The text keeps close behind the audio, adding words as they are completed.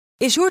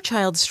Is your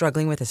child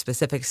struggling with a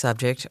specific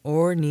subject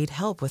or need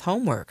help with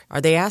homework?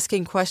 Are they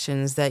asking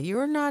questions that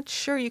you're not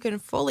sure you can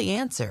fully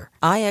answer?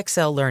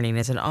 IXL Learning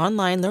is an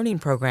online learning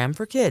program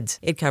for kids.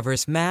 It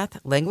covers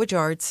math, language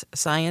arts,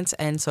 science,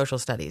 and social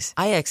studies.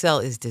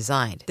 IXL is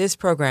designed. This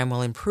program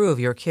will improve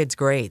your kids'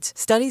 grades.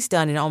 Studies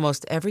done in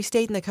almost every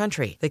state in the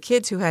country. The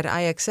kids who had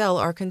IXL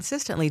are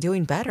consistently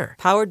doing better.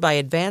 Powered by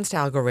advanced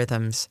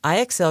algorithms,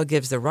 IXL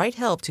gives the right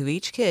help to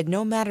each kid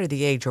no matter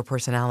the age or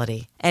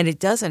personality. And it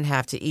doesn't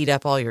have to eat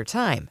up all your time.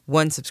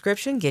 One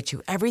subscription gets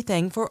you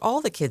everything for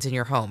all the kids in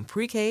your home,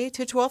 pre-K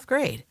to 12th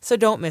grade. So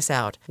don't miss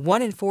out.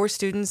 1 in 4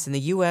 students in the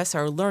U.S.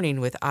 are learning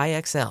with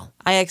IXL.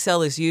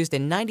 IXL is used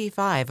in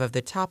 95 of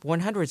the top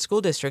 100 school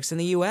districts in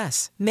the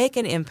U.S. Make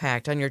an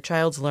impact on your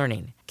child's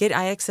learning. Get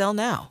IXL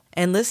now.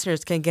 And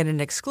listeners can get an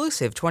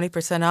exclusive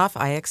 20% off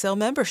IXL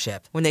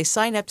membership when they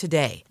sign up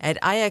today at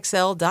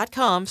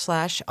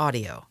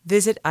IXL.com/audio.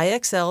 Visit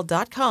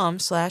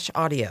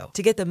IXL.com/audio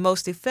to get the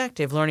most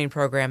effective learning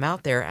program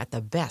out there at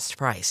the best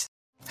price.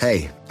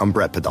 Hey, I'm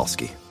Brett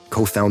Podolsky,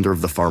 co-founder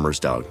of The Farmer's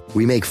Dog.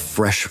 We make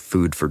fresh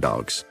food for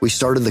dogs. We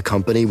started the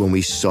company when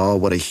we saw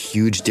what a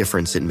huge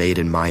difference it made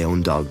in my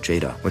own dog,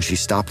 Jada, when she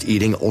stopped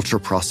eating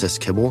ultra-processed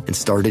kibble and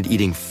started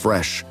eating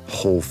fresh,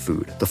 whole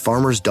food. The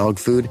Farmer's Dog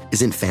food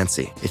isn't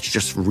fancy. It's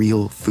just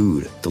real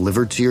food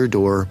delivered to your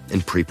door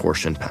in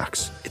pre-portioned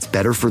packs. It's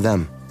better for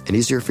them and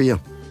easier for you.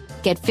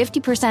 Get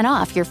 50%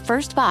 off your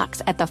first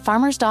box at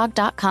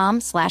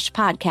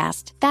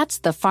thefarmersdog.com/podcast. That's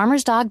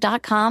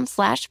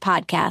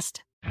thefarmersdog.com/podcast.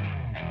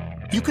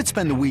 You could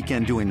spend the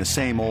weekend doing the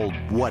same old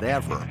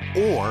whatever,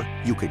 or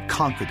you could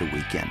conquer the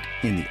weekend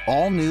in the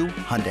all-new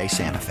Hyundai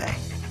Santa Fe.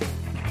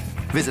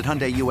 Visit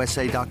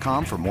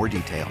HyundaiUSA.com for more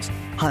details.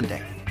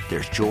 Hyundai,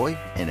 there's joy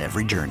in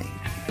every journey.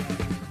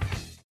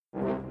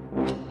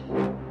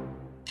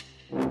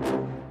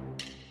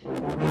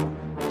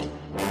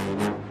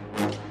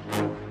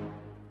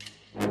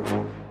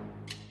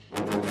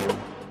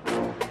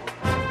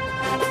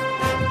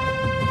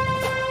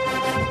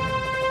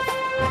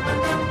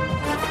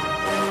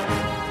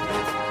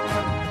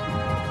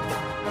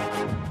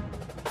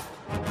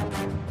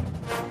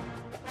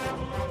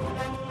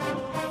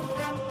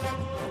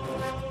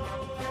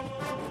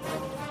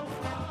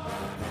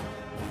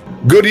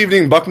 Good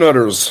evening,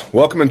 Bucknutters.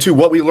 Welcome into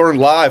What We Learned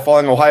Live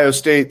following Ohio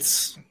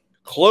State's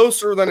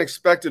closer than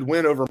expected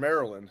win over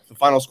Maryland. The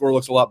final score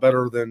looks a lot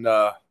better than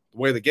the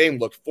way the game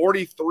looked.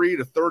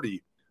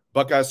 43-30.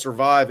 Buckeyes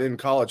survive in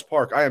College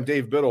Park. I am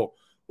Dave Biddle.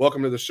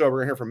 Welcome to the show. We're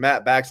going to hear from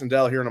Matt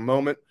Baxendale here in a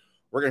moment.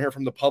 We're going to hear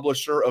from the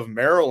publisher of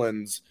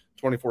Maryland's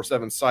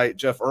 24/7 site,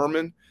 Jeff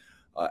Erman.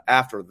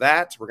 After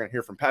that, we're going to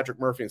hear from Patrick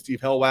Murphy and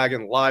Steve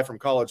Hellwagon live from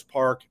College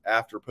Park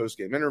after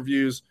post-game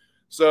interviews.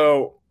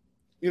 So,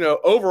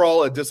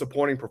 overall a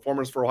disappointing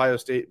performance for Ohio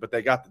State, but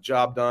they got the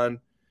job done.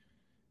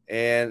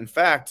 And in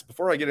fact,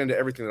 before I get into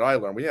everything that I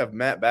learned, we have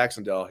Matt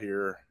Baxendale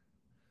here.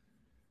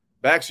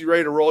 Bax, you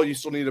ready to roll? You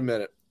still need a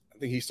minute. I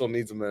think he still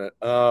needs a minute.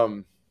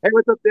 Hey,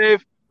 what's up,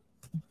 Dave?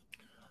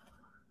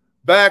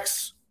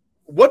 Bax,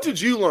 what did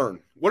you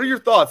learn? What are your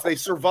thoughts? They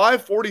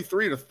survived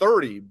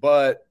 43-30,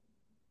 but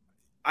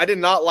I did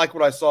not like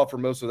what I saw for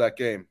most of that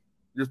game.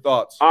 Your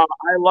thoughts? I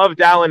love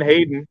Dallan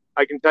Hayden.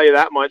 I can tell you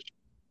that much.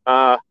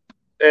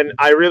 And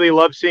I really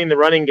love seeing the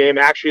running game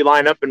actually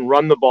line up and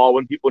run the ball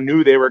when people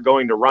knew they were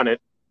going to run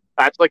it.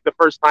 That's like the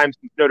first time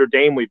since Notre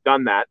Dame we've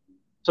done that.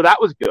 So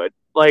that was good.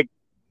 Like,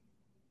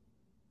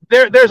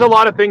 there's a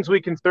lot of things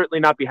we can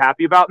certainly not be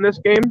happy about in this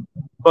game.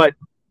 But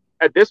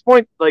at this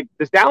point, like,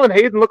 does Dallan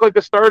Hayden look like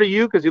a star to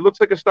you? Because he looks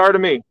like a star to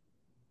me.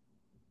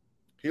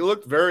 He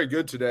looked very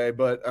good today,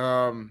 but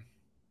I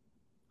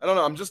don't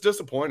know. I'm just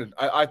disappointed.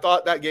 I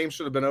thought that game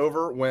should have been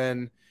over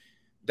when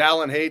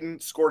Dallan Hayden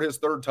scored his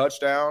third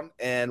touchdown,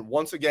 and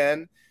once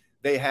again,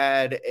 they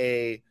had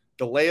a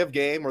delay of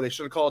game where they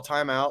should have called a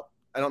timeout.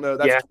 I don't know.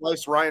 That's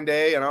twice Ryan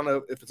Day, and I don't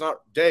know if it's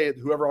not Day,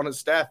 whoever on his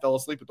staff fell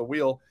asleep at the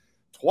wheel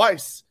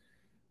twice.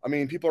 I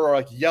mean, people are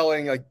like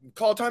yelling, like,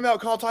 call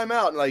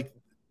timeout, and like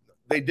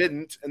they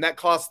didn't, and that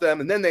cost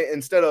them. And then they,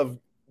 instead of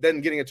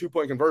then getting a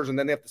 2-point conversion,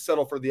 then they have to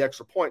settle for the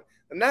extra point,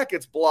 and that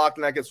gets blocked,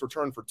 and that gets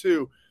returned for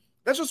 2.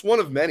 That's just one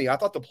of many. I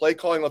thought the play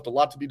calling left a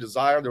lot to be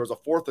desired. There was a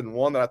 4th and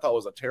 1 that I thought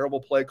was a terrible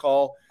play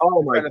call.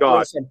 Oh, my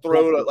God. Some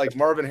throw to, like,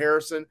 Marvin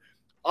Harrison.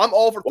 I'm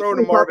all for throwing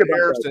to Marvin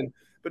Harrison,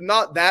 but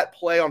not that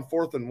play on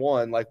 4th and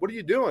 1. Like, what are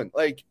you doing?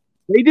 Like,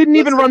 they didn't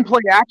even run play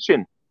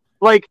action.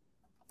 Like,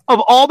 of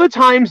all the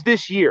times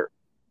this year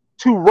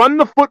to run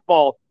the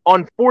football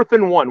on 4th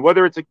and 1,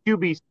 whether it's a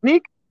QB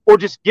sneak or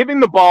just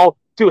giving the ball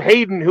to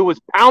Hayden, who was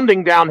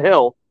pounding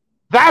downhill,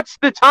 that's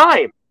the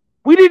time.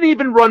 We didn't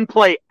even run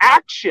play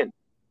action.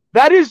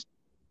 That is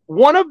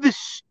one of the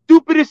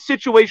stupidest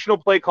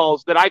situational play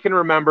calls that I can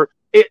remember.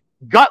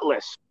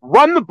 Gutless.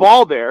 Run the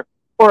ball there,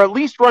 or at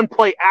least run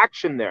play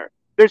action there.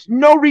 There's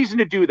no reason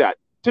to do that.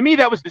 To me,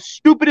 that was the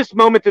stupidest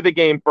moment of the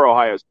game for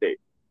Ohio State.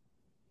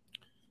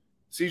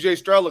 CJ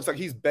Stroud looks like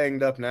he's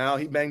banged up now.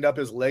 He banged up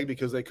his leg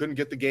because they couldn't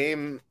get the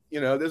game.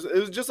 It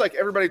was just like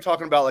everybody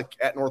talking about, like,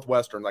 at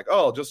Northwestern, like,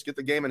 oh, just get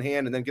the game in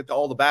hand and then get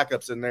all the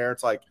backups in there.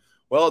 It's like,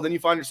 Well, then you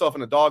find yourself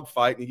in a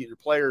dogfight and you get your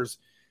players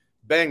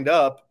banged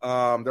up.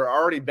 They're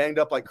already banged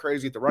up like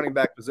crazy at the running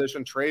back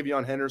position.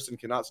 Travion Henderson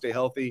cannot stay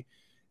healthy.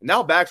 And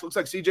now backs looks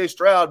like C.J.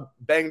 Stroud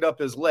banged up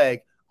his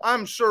leg.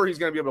 I'm sure he's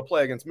going to be able to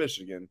play against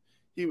Michigan.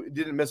 He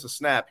didn't miss a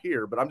snap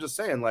here, but I'm just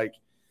saying, like,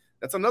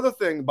 that's another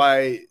thing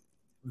by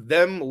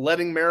them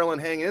letting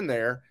Maryland hang in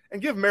there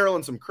and give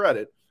Maryland some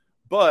credit.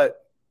 But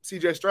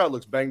C.J. Stroud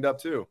looks banged up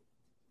too.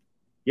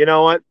 You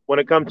know what? When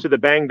it comes to the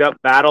banged up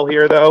battle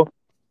here, though,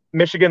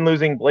 Michigan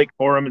losing Blake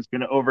Corum is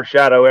going to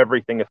overshadow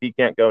everything if he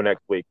can't go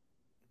next week.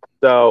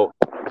 So,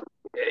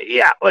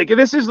 yeah, like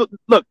this is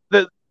look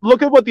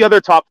at what the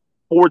other top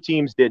 4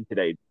 teams did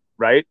today,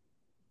 right?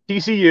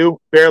 TCU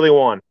barely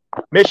won,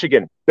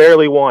 Michigan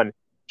barely won,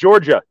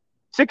 Georgia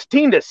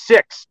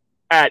 16-6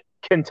 at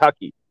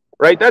Kentucky,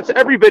 right? That's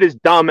every bit as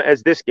dumb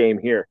as this game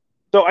here.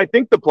 So I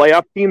think the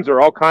playoff teams are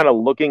all kind of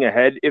looking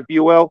ahead, if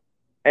you will,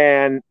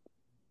 and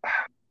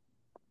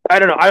I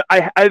don't know.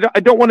 I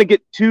don't want to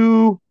get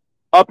too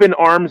up in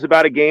arms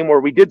about a game where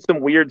we did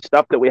some weird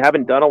stuff that we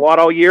haven't done a lot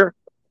all year.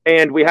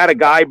 And we had a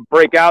guy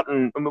break out,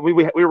 and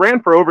we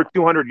ran for over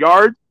 200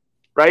 yards,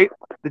 right?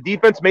 The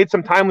defense made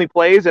some timely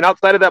plays, and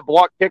outside of that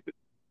block kick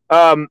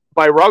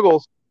by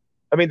Ruggles,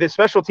 I mean, the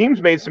special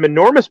teams made some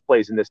enormous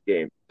plays in this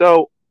game.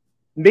 So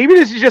maybe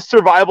this is just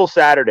survival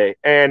Saturday,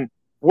 and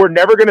we're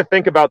never going to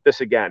think about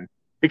this again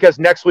because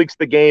next week's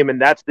the game,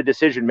 and that's the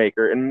decision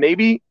maker. And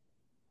maybe,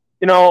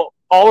 all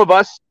of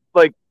us,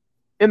 like,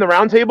 in the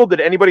roundtable,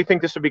 did anybody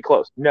think this would be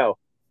close? No.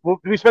 Did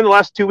we spend the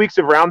last 2 weeks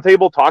of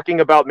roundtable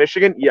talking about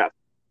Michigan? Yes.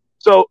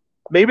 So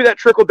maybe that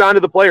trickled down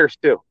to the players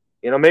too.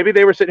 Maybe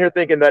they were sitting here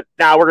thinking that,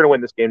 we're going to win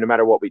this game no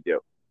matter what we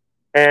do.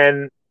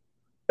 And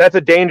that's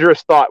a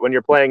dangerous thought when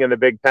you're playing in the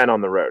Big Ten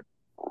on the road.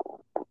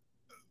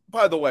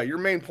 By the way, your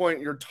main point,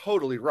 you're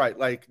totally right.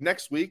 Like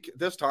next week,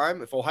 this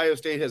time, if Ohio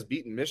State has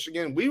beaten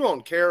Michigan, we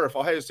won't care if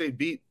Ohio State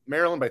beat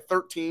Maryland by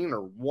 13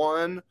 or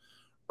 1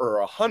 or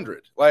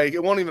 100. Like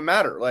it won't even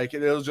matter. Like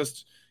it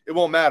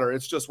won't matter.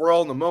 It's just we're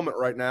all in the moment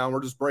right now, and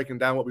we're just breaking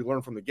down what we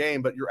learned from the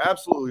game. But you're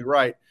absolutely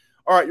right.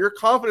 All right, your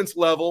confidence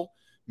level,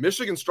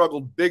 Michigan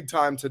struggled big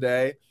time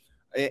today.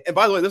 And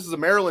by the way, this is a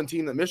Maryland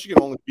team that Michigan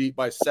only beat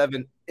by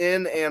 7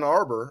 in Ann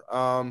Arbor.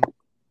 I'm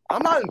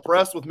not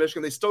impressed with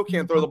Michigan. They still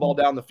can't throw the ball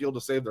down the field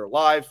to save their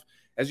life.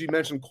 As you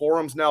mentioned,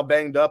 Corum's now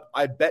banged up.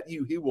 I bet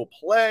you he will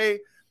play,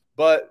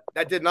 but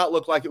that did not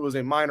look like it was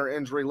a minor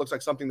injury. It looks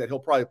like something that he'll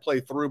probably play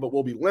through, but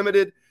will be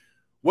limited.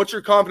 What's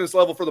your confidence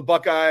level for the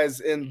Buckeyes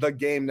in the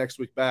game next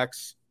week,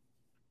 Bax?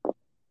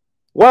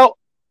 Well,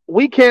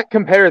 we can't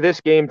compare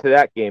this game to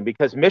that game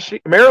because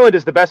Maryland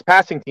is the best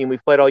passing team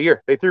we've played all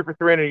year. They threw for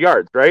 300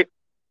 yards, right?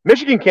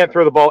 Michigan can't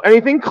throw the ball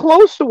anything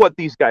close to what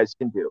these guys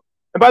can do.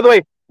 And by the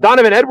way,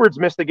 Donovan Edwards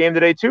missed the game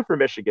today too for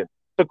Michigan.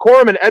 So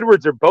Corum and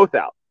Edwards are both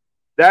out.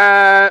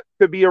 That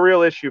could be a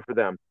real issue for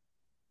them.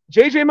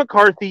 J.J.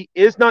 McCarthy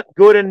is not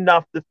good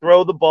enough to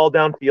throw the ball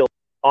downfield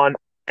on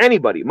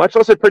anybody, much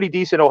less a pretty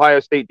decent Ohio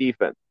State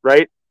defense,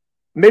 right?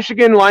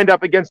 Michigan lined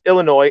up against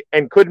Illinois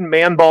and couldn't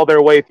man-ball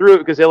their way through it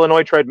because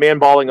Illinois tried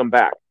man-balling them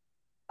back.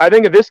 I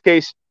think in this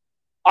case,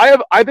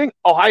 I think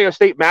Ohio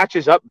State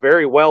matches up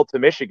very well to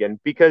Michigan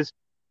because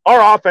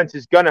our offense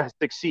is going to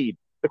succeed.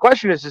 The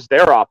question is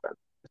their offense,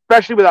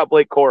 especially without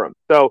Blake Corum.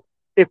 So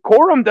if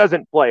Corum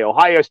doesn't play,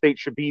 Ohio State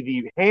should be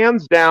the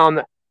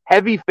hands-down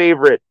heavy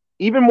favorite,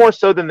 even more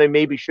so than they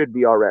maybe should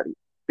be already,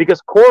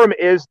 because Corum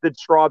is the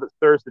straw that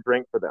stirs the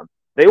drink for them.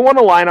 They want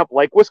to line up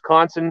like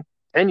Wisconsin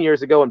 10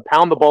 years ago and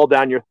pound the ball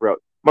down your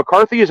throat.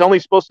 McCarthy is only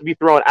supposed to be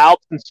throwing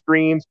outs and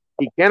screens.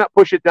 He cannot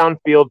push it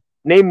downfield.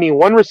 Name me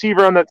one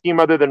receiver on that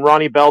team other than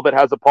Ronnie Bell that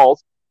has a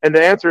pulse, and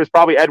the answer is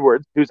probably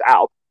Edwards, who's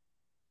out.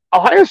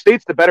 Ohio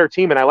State's the better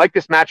team, and I like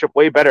this matchup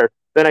way better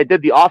than I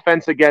did the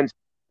offense against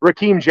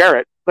Raheem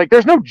Jarrett. Like,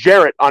 there's no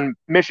Jarrett on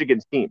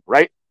Michigan's team,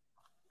 right?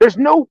 There's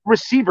no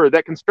receiver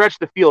that can stretch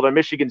the field on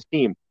Michigan's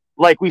team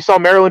like we saw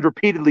Maryland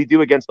repeatedly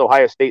do against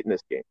Ohio State in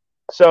this game.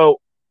 So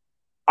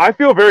I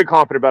feel very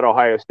confident about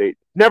Ohio State.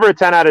 Never a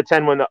 10 out of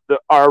 10 when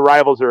our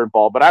rivals are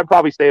involved, but I'd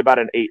probably say about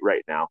an 8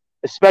 right now,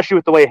 especially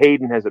with the way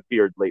Hayden has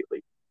appeared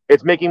lately.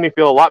 It's making me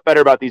feel a lot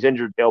better about these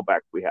injured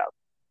tailbacks we have.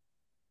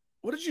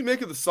 What did you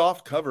make of the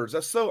soft coverage?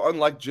 That's so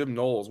unlike Jim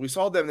Knowles. We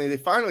saw them, they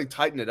finally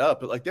tightened it up,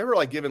 but like they were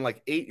like giving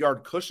like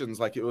 8-yard cushions,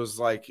 like it was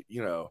like,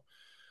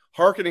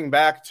 harkening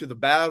back to the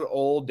bad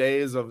old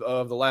days of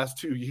the last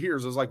 2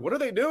 years. It was like, what are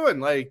they doing?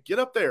 Like, get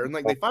up there. And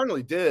like they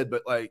finally did,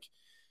 but like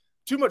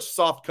too much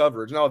soft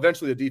coverage. Now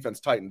eventually the defense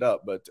tightened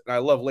up, but I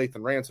love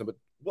Lathan Ransom, but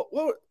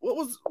what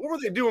were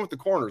they doing with the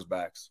corners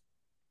backs?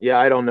 Yeah,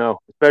 I don't know.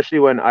 Especially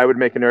when I would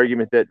make an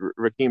argument that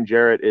Raheem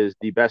Jarrett is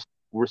the best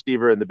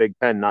receiver in the Big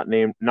Ten, not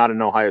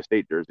an Ohio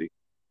State jersey.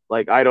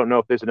 Like, I don't know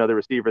if there's another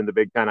receiver in the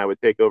Big Ten I would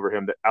take over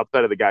him that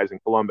outside of the guys in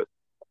Columbus.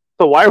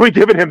 So why are we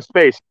giving him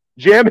space?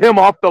 Jam him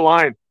off the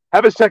line.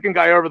 Have a second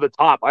guy over the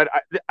top.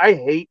 I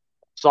hate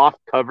soft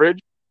coverage.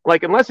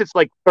 Like, unless it's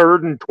like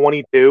 3rd and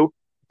 22,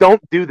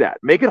 don't do that.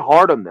 Make it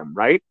hard on them,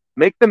 right?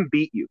 Make them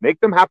beat you. Make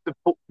them have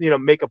to,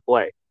 make a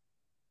play.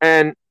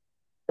 And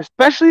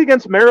especially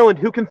against Maryland,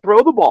 who can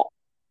throw the ball,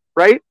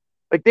 right?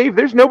 Like, Dave,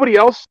 there's nobody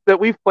else that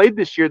we've played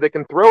this year that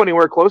can throw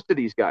anywhere close to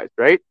these guys,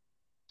 right?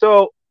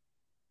 So,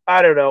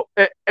 I don't know.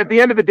 At the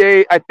end of the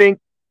day, I think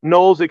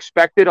Knowles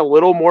expected a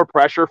little more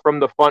pressure from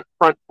the front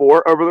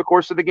four over the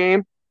course of the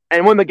game.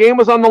 And when the game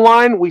was on the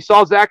line, we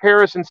saw Zach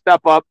Harrison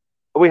step up.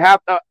 I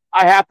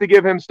have to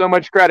give him so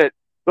much credit.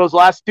 Those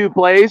last 2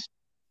 plays,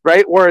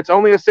 right, where it's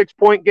only a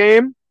 6-point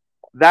game,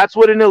 that's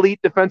what an elite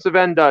defensive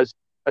end does.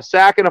 A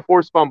sack and a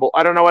forced fumble.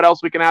 I don't know what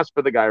else we can ask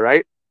for the guy,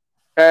 right?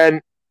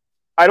 And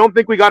I don't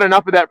think we got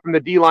enough of that from the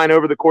D-line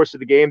over the course of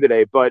the game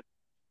today, but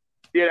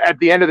at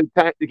the end of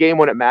the game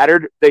when it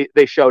mattered,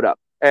 they showed up.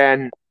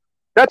 And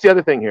that's the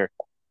other thing here.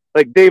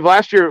 Like, Dave,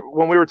 last year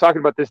when we were talking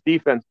about this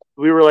defense,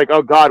 we were like,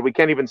 oh, God, we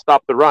can't even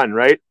stop the run,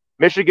 right?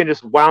 Michigan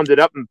just wound it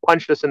up and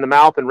punched us in the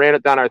mouth and ran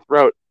it down our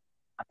throat.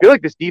 I feel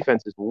like this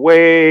defense is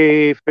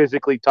way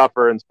physically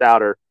tougher and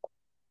stouter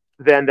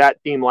than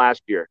that team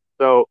last year.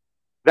 So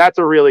that's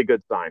a really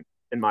good sign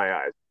in my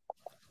eyes.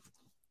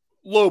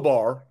 Low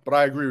bar, but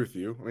I agree with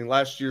you. I mean,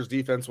 last year's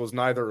defense was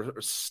neither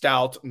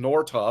stout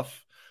nor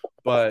tough,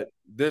 but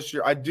this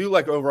year I do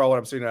like overall what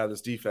I'm seeing out of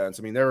this defense.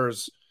 I mean,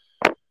 there's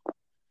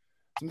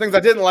some things I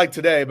didn't like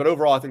today, but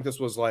overall I think this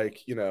was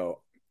like,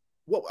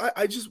 what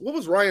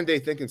was Ryan Day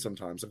thinking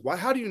sometimes? Like,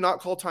 how do you not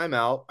call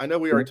timeout? I know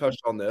we already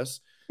touched on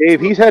this.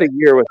 Dave, he's had a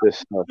year with this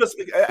stuff.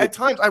 At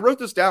times, I wrote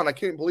this down. I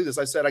can't believe this.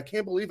 I said, I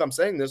can't believe I'm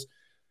saying this.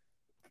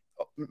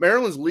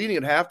 Maryland's leading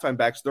at halftime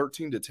backs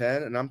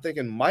 13-10, and I'm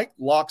thinking Mike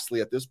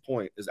Locksley at this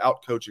point is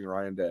out coaching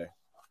Ryan Day.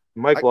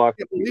 Mike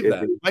Locksley.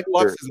 Mike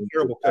Locksley is a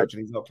terrible coach,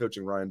 and he's out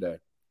coaching Ryan Day.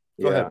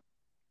 Go ahead.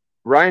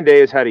 Ryan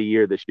Day has had a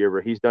year this year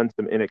where he's done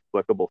some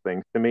inexplicable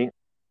things to me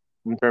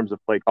in terms of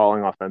play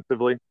calling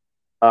offensively.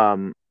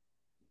 And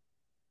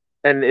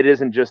it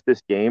isn't just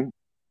this game.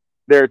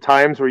 There are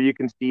times where you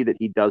can see that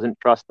he doesn't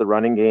trust the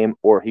running game,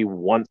 or he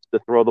wants to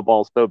throw the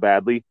ball so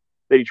badly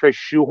that he tries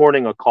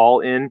shoehorning a call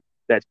in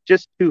that's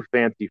just too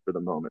fancy for the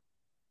moment.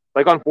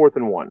 Like on 4th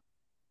and 1,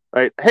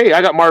 right? Hey,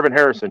 I got Marvin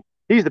Harrison.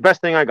 He's the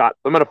best thing I got.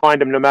 I'm going to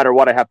find him no matter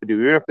what I have to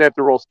do. Even if they have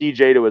to roll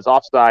CJ to his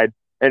offside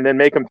and then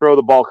make him throw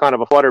the ball kind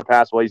of a flutter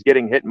pass while he's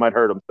getting hit and might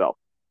hurt himself.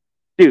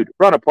 Dude,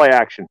 run a play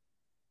action,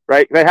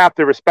 right? They have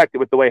to respect it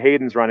with the way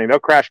Hayden's running. They'll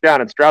crash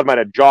down, and Stroud might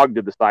have jogged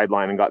to the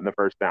sideline and gotten the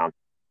first down.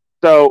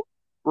 So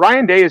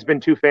Ryan Day has been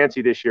too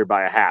fancy this year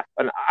by a half.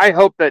 And I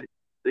hope that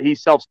he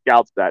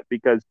self-scouts that,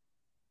 because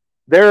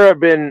there have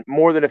been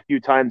more than a few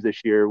times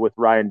this year with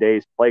Ryan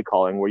Day's play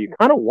calling where you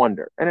kind of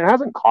wonder, and it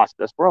hasn't cost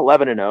us. We're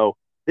 11-0.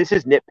 This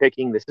is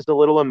nitpicking. This is a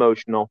little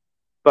emotional,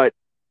 but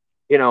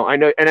I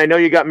know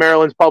you got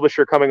Maryland's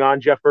publisher coming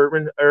on, Jeff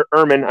Erman.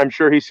 I'm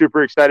sure he's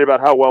super excited about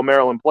how well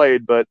Maryland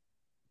played, but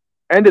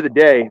end of the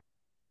day,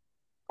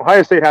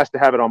 Ohio State has to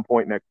have it on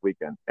point next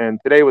weekend, and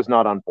today was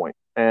not on point.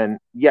 And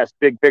yes,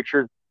 big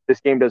picture,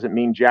 this game doesn't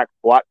mean jack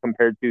squat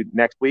compared to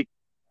next week,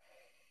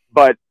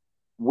 but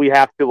we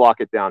have to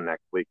lock it down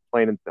next week,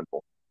 plain and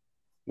simple.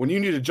 When you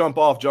need to jump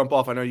off.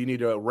 I know you need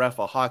to ref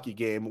a hockey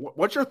game.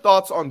 What's your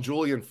thoughts on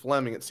Julian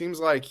Fleming? It seems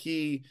like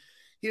he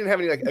didn't have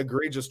any like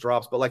egregious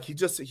drops, but like he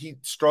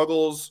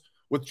struggles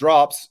with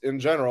drops in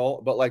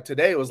general. But like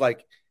today it was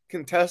like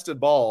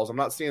contested balls. I'm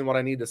not seeing what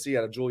I need to see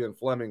out of Julian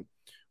Fleming.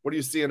 What are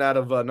you seeing out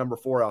of number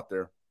 4 out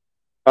there?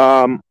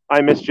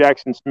 I miss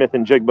Jackson Smith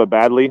and Jigba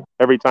badly.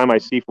 Every time I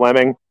see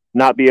Fleming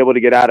not be able to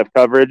get out of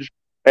coverage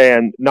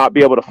and not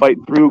be able to fight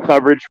through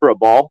coverage for a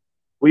ball.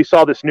 We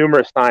saw this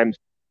numerous times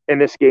in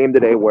this game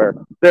today where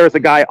there was a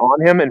guy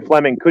on him and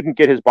Fleming couldn't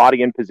get his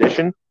body in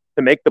position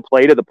to make the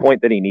play to the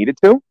point that he needed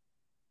to.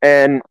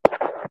 And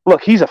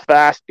look, he's a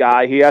fast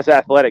guy. He has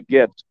athletic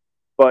gifts,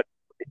 but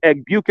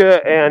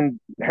Egbuka and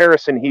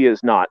Harrison, he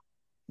is not.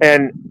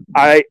 And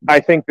I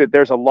think that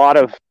there's a lot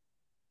of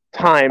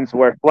times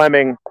where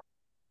Fleming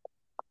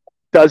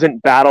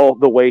doesn't battle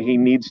the way he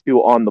needs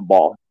to on the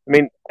ball. I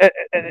mean,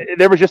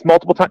 there was just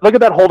multiple times. Look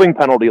at that holding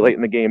penalty late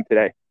in the game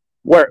today,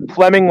 where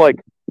Fleming,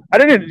 it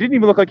didn't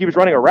even look like he was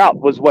running a route.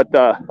 Was what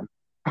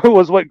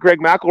Greg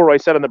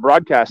McElroy said on the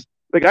broadcast.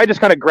 The guy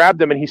just kind of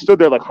grabbed him, and he stood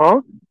there like,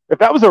 huh? If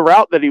that was a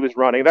route that he was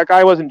running, that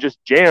guy wasn't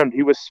just jammed.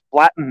 He was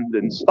flattened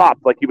and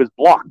stopped like he was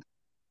blocked.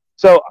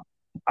 So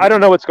I don't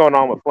know what's going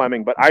on with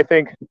Fleming, but I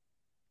think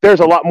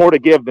there's a lot more to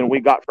give than we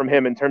got from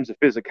him in terms of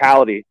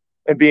physicality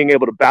and being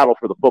able to battle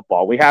for the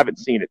football. We haven't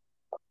seen it.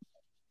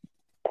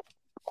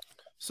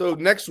 So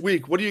next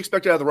week, what do you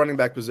expect out of the running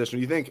back position?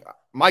 You think,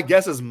 my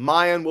guess is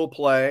Mayan will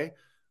play,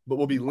 but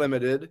will be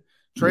limited.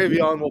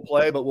 Travion will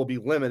play, but will be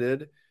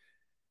limited.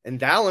 And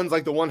Dallin's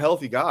like the one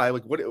healthy guy.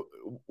 Like,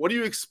 what do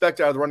you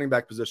expect out of the running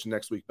back position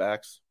next week,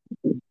 Bax?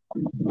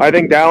 I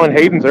think Dallin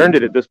Hayden's earned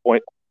it at this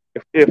point.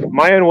 If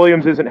Mayan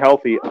Williams isn't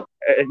healthy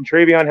and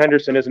Travion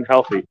Henderson isn't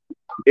healthy,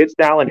 it's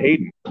Dallin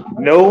Hayden.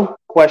 No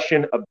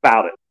question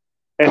about it.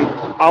 And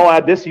I'll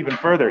add this even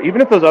further.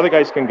 Even if those other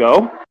guys can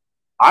go,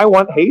 I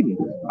want Hayden.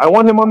 I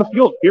want him on the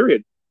field,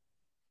 period.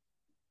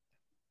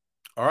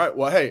 All right.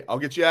 Well, hey, I'll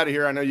get you out of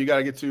here. I know you got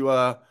to get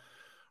to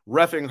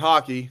reffing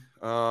hockey.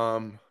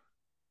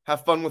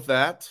 Have fun with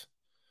that.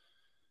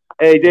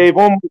 Hey, Dave,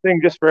 one more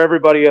thing just for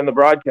everybody on the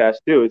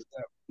broadcast, too.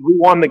 We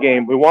won the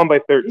game. We won by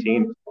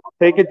 13.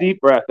 Take a deep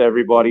breath,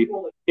 everybody.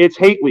 It's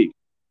hate week.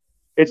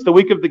 It's the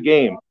week of the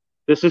game.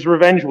 This is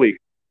revenge week.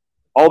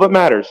 All that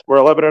matters, we're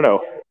 11-0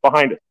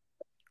 behind us.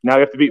 Now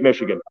we have to beat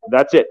Michigan.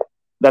 That's it.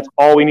 That's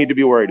all we need to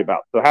be worried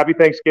about. So happy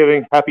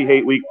Thanksgiving, happy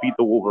hate week, beat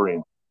the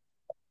Wolverines.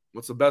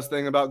 What's the best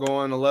thing about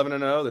going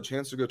 11-0? The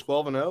chance to go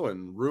 12-0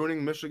 and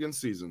ruining Michigan's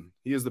season.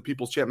 He is the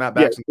People's Champ, Matt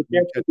Bax,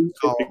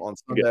 on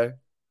Sunday.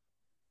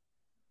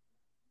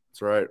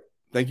 That's right.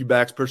 Thank you,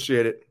 Bax.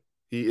 Appreciate it.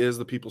 He is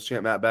the People's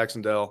Champ, Matt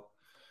Baxendale.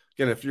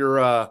 Again, if you're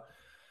on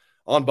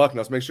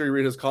Bucknuts, make sure you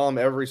read his column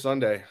every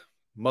Sunday.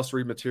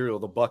 Must-read material,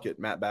 The Bucket,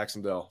 Matt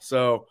Baxendale.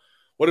 So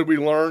what did we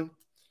learn?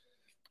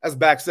 As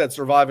Bax said,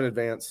 survive in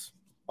advance.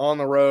 On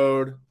the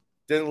road,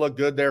 didn't look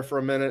good there for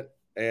a minute,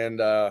 and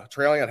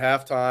trailing at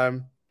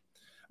halftime.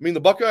 I mean, the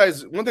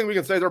Buckeyes, one thing we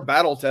can say, they're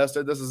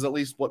battle-tested. This is at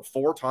least,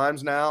 4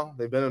 times now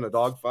they've been in a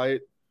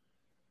dogfight.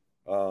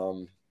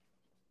 But,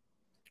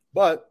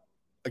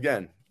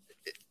 again,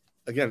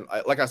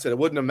 like I said, it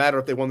wouldn't have mattered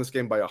if they won this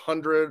game by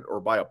 100 or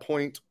by a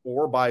point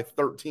or by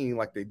 13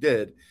 like they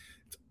did.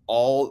 It's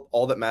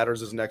all that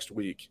matters is next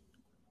week.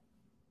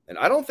 And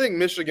I don't think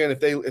Michigan,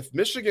 if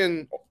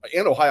Michigan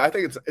and Ohio, I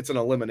think it's an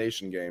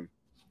elimination game.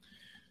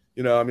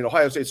 You know, I mean,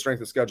 Ohio State's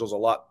strength of schedule is a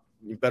lot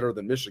better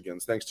than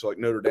Michigan's, thanks to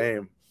Notre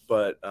Dame.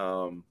 But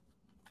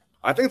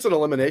I think it's an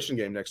elimination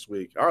game next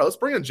week. All right, let's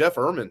bring in Jeff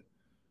Ermann.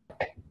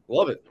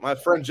 Love it, my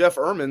friend Jeff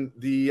Ermann,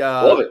 the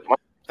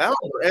founder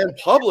and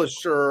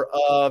publisher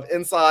of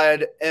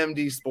Inside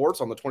MD Sports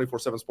on the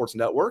 24/7 Sports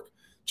Network.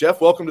 Jeff,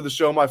 welcome to the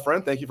show, my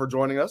friend. Thank you for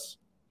joining us.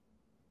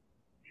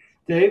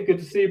 Dave, good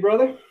to see you,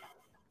 brother.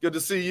 Good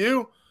to see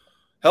you.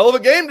 Hell of a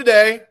game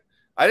today.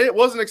 I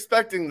wasn't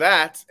expecting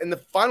that, and the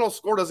final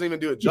score doesn't even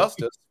do it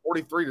justice,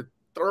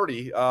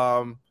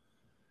 43-30.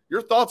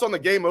 Your thoughts on the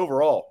game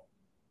overall?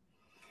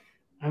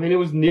 I mean, it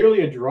was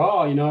nearly a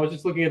draw. You know, I was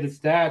just looking at the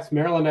stats.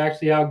 Maryland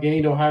actually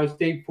outgained Ohio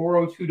State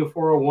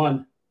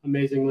 402-401,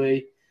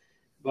 amazingly.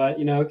 But,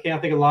 you know, I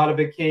think a lot of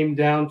it came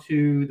down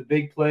to the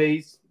big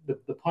plays.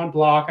 The punt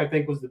block, I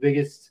think, was the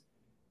biggest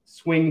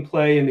swing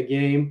play in the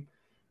game.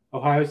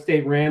 Ohio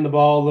State ran the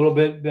ball a little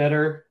bit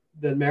better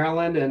than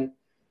Maryland. And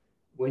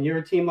when you're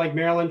a team like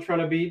Maryland trying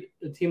to beat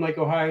a team like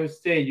Ohio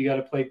State, you got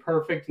to play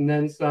perfect and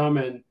then some.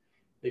 And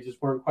they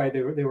just weren't quite.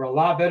 They were a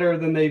lot better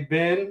than they've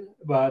been,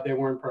 but they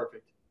weren't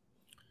perfect.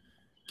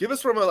 Give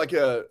us from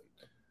a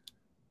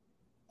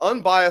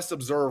unbiased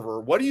observer,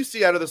 what do you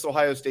see out of this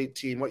Ohio State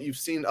team? What you've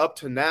seen up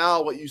to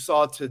now, what you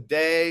saw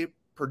today,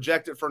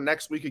 projected for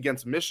next week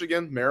against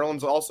Michigan.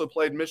 Maryland's also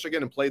played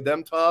Michigan and played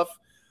them tough.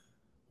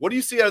 What do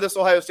you see out of this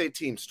Ohio State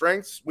team?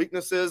 Strengths,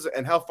 weaknesses,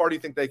 and how far do you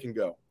think they can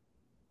go?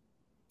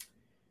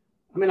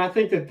 I mean, I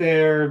think that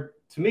they're,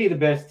 to me, the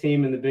best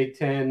team in the Big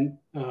Ten.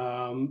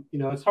 You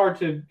know, it's hard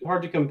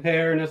to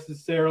compare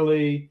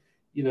necessarily,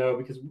 you know,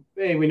 because,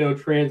 hey, we know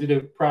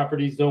transitive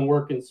properties don't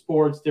work in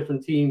sports.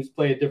 Different teams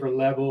play at different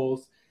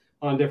levels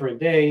on different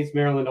days.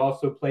 Maryland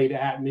also played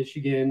at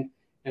Michigan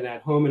and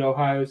at home at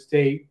Ohio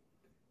State.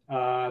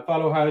 I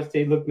thought Ohio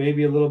State looked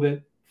maybe a little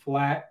bit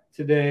flat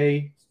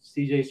today.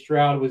 C.J.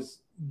 Stroud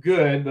was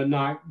good, but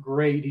not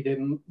great. He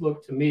didn't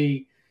look, to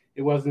me,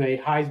 it wasn't a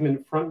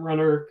Heisman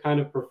front-runner kind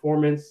of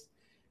performance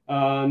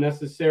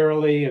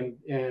necessarily.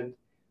 And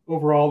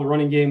overall, the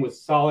running game was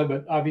solid,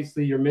 but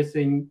obviously you're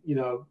missing, you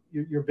know,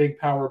 your big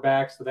power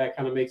back, so that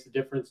kind of makes a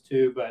difference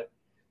too. But,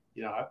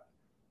 you know,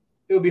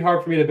 it would be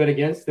hard for me to bet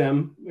against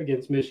them,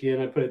 against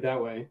Michigan, I'd put it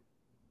that way.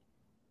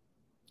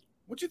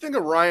 What do you think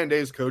of Ryan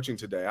Day's coaching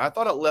today? I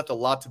thought it left a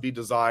lot to be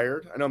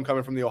desired. I know I'm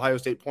coming from the Ohio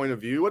State point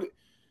of view. What do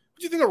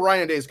you think of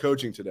Ryan Day's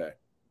coaching today?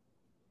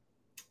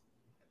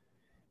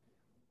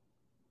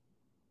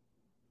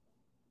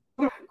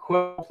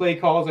 Play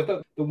calls. I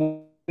thought the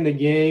one in the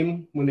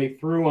game when they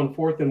threw on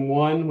 4th and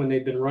 1, when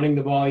they'd been running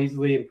the ball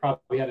easily and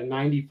probably had a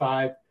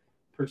 95%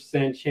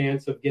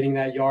 chance of getting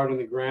that yard on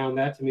the ground,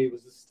 that to me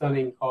was a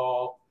stunning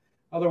call.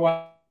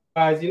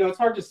 Otherwise, you know, it's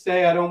hard to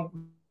say. I don't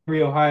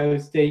agree Ohio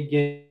State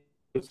game.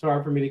 It's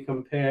hard for me to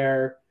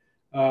compare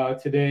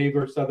today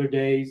versus other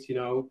days. You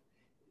know,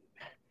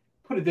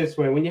 put it this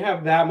way: when you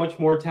have that much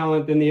more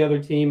talent than the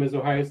other team, as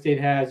Ohio State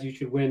has, you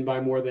should win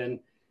by more than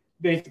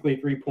basically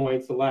 3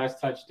 points. The last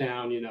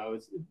touchdown, you know,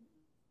 is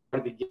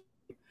part of the game.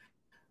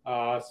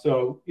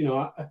 So, you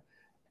know,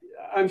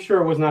 I'm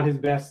sure it was not his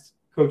best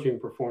coaching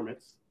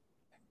performance.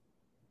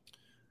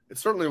 It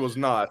certainly was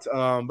not.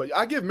 But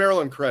I give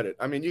Maryland credit.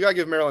 I mean, you got to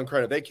give Maryland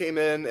credit. They came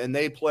in and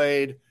they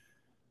played.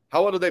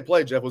 How well did they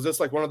play, Jeff? Was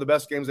this like one of the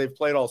best games they've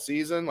played all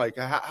season? Like,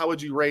 how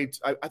would you rate?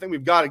 I think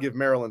we've got to give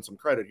Maryland some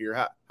credit here.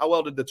 How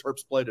well did the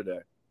Terps play today?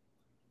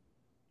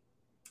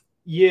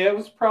 Yeah, it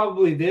was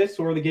probably this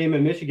or the game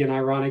in Michigan,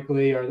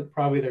 ironically, are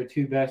probably their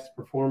 2 best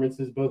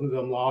performances, both of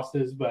them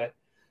losses. But,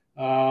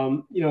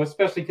 you know,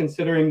 especially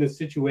considering the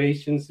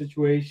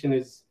situation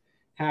is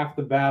half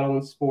the battle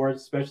in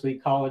sports, especially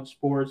college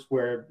sports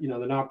where, you know,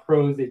 they're not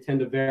pros. They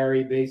tend to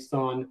vary based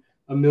on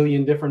a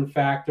million different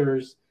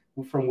factors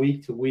from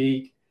week to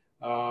week.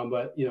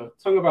 But, you know,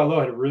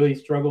 Tagovailoa had really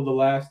struggled the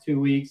last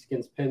 2 weeks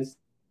against Penn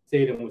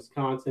State and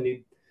Wisconsin.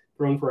 He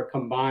thrown for a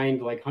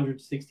combined like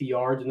 160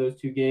 yards in those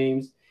 2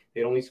 games.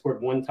 They'd only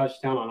scored 1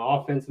 touchdown on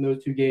offense in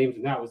those 2 games,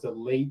 and that was a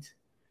late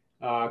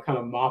kind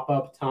of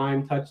mop-up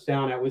time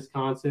touchdown at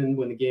Wisconsin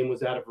when the game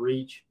was out of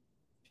reach.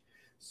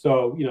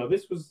 So,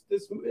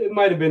 it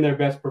might have been their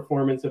best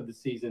performance of the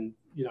season,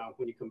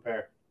 when you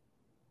compare.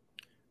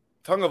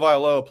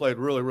 Tagovailoa played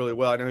really, really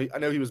well. I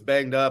know he was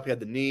banged up. He had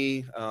the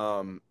knee.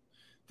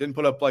 Didn't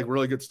put up like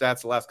really good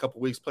stats the last couple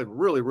of weeks. Played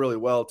really, really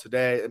well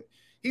today. And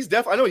he's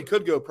definitely, I know he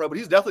could go pro, but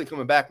he's definitely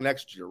coming back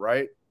next year,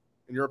 right?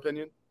 In your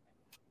opinion?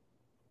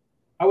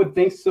 I would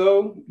think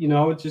so.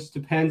 It just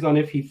depends on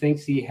if he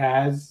thinks he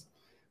has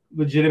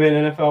legitimate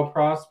NFL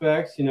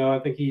prospects. I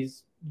think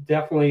he's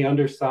definitely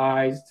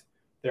undersized.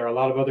 There are a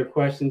lot of other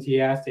questions he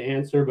has to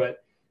answer,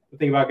 but the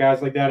thing about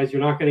guys like that is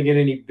you're not going to get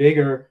any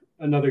bigger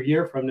another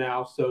year from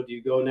now. So do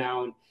you go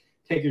now and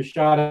take your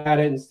shot at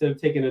it instead of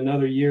taking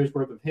another year's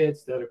worth of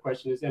hits? The other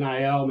question is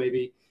NIL.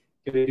 Maybe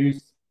can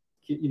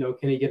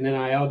he get an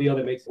NIL deal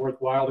that makes it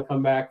worthwhile to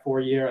come back for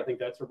a year? I think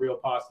that's a real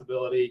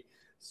possibility.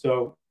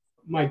 So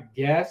my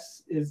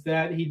guess is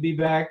that he'd be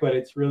back, but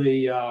it's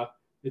really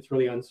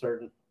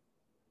uncertain.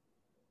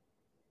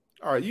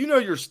 All right,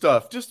 your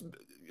stuff. Just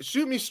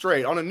shoot me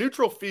straight on a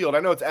neutral field. I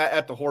know it's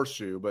at the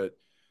Horseshoe, but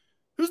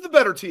who's the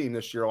better team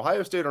this year,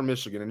 Ohio State or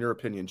Michigan, in your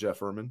opinion, Jeff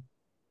Furman?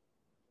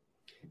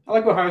 I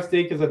like Ohio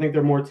State because I think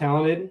they're more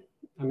talented.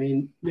 I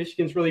mean,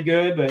 Michigan's really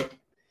good, but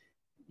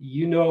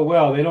they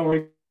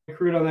don't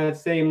recruit on that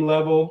same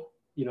level.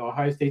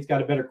 Ohio State's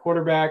got a better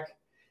quarterback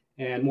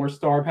and more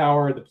star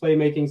power at the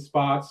playmaking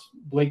spots.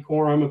 Blake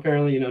Corum,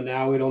 apparently,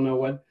 now we don't know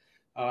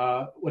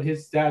what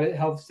his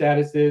health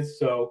status is.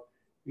 So,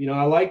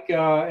 I like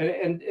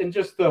and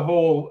just the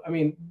whole. I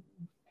mean,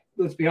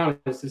 let's be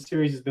honest, this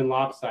series has been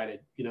lopsided.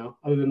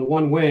 Other than the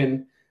one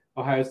win,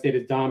 Ohio State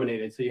has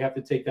dominated. So you have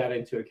to take that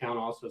into account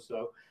also.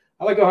 So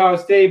I like Ohio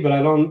State, but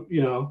I don't.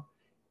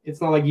 It's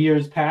not like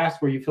years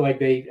past where you feel like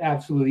they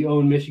absolutely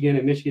own Michigan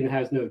and Michigan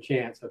has no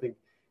chance. I think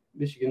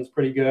Michigan's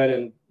pretty good,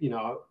 and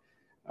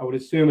I would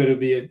assume it would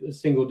be a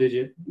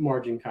single-digit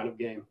margin kind of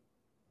game.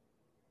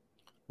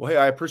 Well, hey,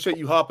 I appreciate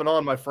you hopping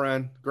on, my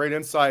friend. Great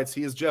insights.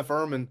 He is Jeff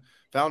Furman,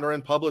 founder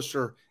and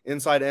publisher,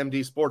 Inside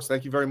MD Sports.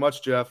 Thank you very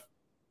much, Jeff.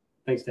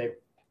 Thanks, Dave.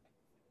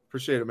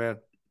 Appreciate it, man.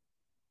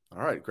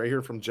 All right, great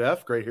hearing from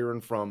Jeff. Great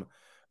hearing from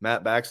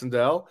Matt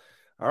Baxendale.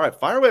 All right,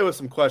 fire away with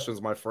some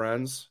questions, my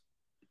friends.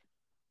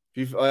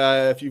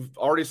 If you've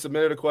already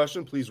submitted a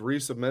question, please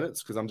resubmit it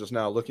because I'm just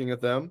now looking at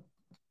them.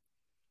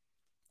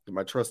 Get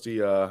my trusty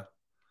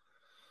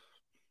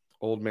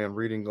old man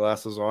reading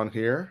glasses on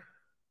here.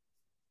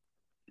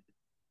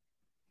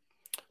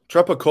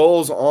 Trepa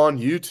Coles on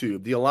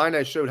YouTube. The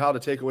Illini showed how to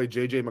take away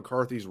J.J.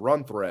 McCarthy's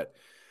run threat.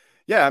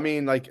 Yeah, I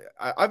mean,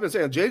 I've been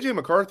saying, J.J.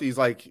 McCarthy's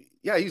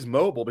he's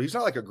mobile, but he's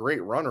not like a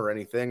great runner or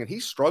anything, and he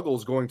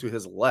struggles going to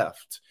his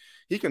left.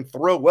 He can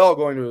throw well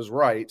going to his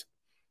right.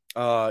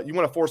 You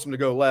want to force him to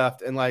go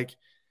left, and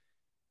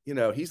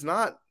he's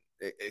not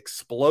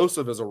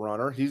explosive as a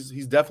runner.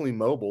 He's definitely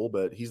mobile,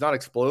 but he's not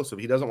explosive.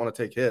 He doesn't want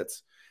to take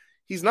hits.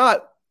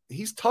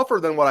 He's tougher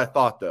than what I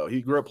thought, though.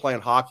 He grew up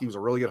playing hockey. He was a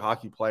really good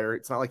hockey player.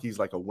 It's not like he's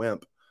like a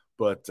wimp,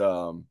 but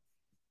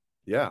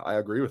yeah, I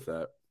agree with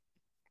that.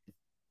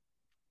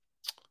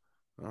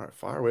 All right,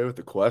 fire away with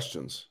the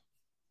questions.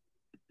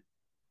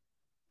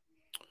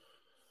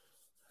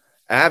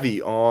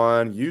 Avi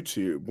on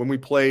YouTube. When we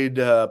played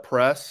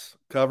press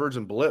coverage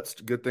and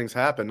blitzed, good things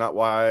happened.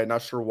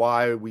 Not sure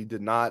why we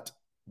did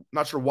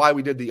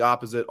the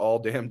opposite all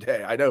damn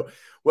day. I know.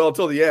 Well,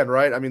 until the end,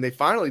 right? I mean, they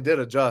finally did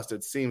adjust,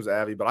 it seems,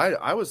 Avi. But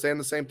I was saying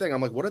the same thing.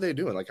 I'm like, what are they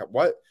doing? Like,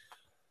 what?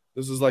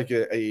 This is like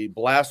a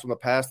blast from the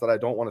past that I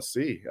don't want to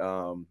see.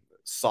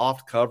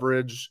 Soft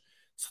coverage.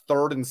 It's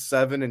 3rd and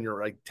 7, and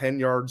you're like 10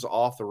 yards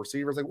off the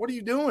receiver. It's like, what are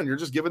you doing? You're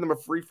just giving them a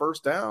free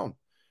first down.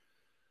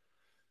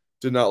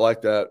 Did not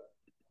like that.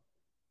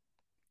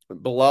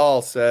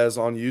 Bilal says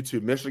on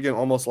YouTube, Michigan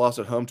almost lost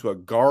at home to a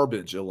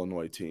garbage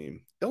Illinois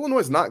team. Illinois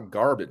is not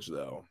garbage,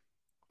 though.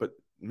 But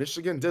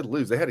Michigan did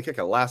lose. They had to kick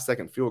a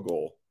last-second field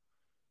goal.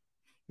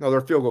 No,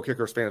 their field goal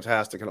kicker is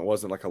fantastic, and it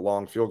wasn't like a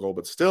long field goal.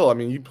 But still, I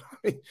mean,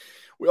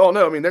 we all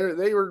know. I mean,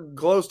 they were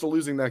close to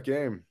losing that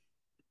game.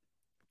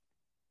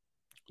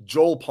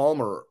 Joel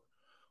Palmer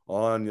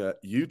on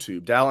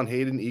YouTube. Dallin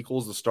Hayden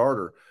equals the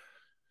starter.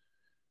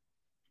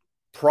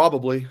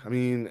 Probably. I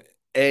mean,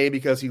 A,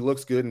 because he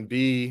looks good, and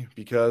B,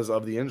 because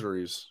of the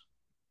injuries.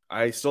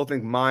 I still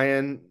think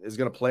Mayan is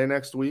going to play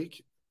next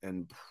week,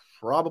 and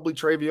probably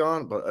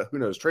Travion, but who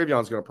knows?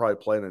 Travion's going to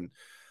probably play and then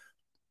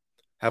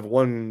have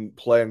one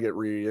play and get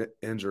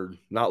re-injured.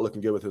 Not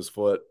looking good with his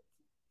foot.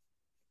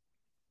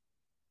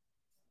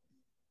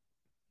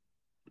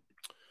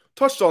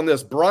 Touched on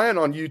this. Brian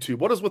on YouTube.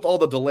 What is with all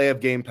the delay of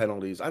game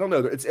penalties? I don't know.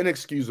 It's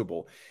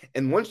inexcusable.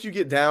 And once you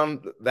get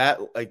down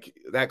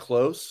that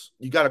close,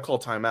 you got to call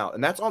timeout.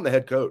 And that's on the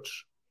head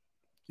coach.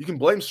 You can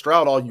blame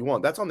Stroud all you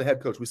want. That's on the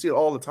head coach. We see it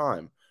all the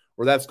time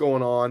where that's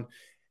going on,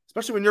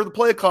 especially when you're the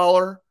play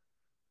caller,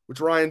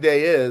 which Ryan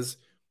Day is.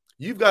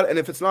 And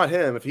if it's not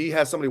him, if he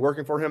has somebody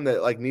working for him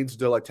that needs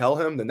to tell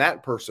him, then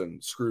that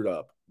person screwed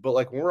up. But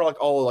like when we're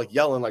like all like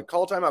yelling, like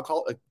call timeout,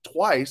 call like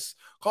twice,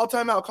 call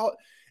timeout, call,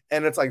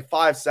 and it's like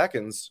 5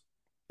 seconds.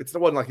 It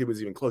wasn't like it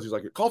was even close. He's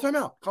like, call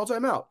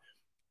timeout.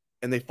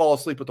 And they fall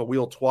asleep at the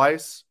wheel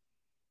twice.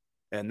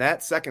 And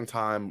that second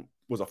time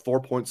was a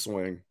 4-point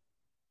swing.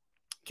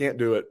 Can't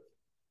do it.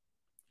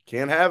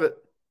 Can't have it.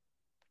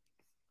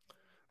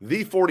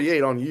 The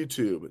 48 on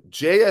YouTube.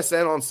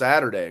 JSN on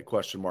Saturday, ?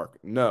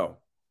 No.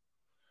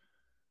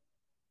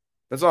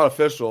 That's not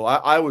official.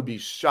 I would be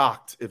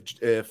shocked if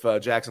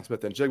Jaxon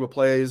Smith-Njigba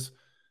plays.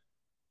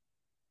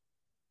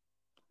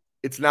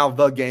 It's now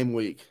the game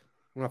week.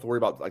 We don't have to worry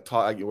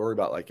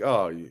about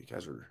oh, you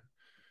guys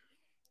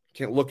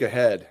can't look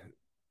ahead.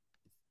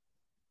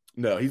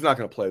 No, he's not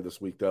going to play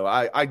this week, though.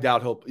 I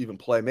doubt he'll even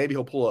play. Maybe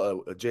he'll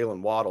pull a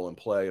Jalen Waddle and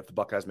play if the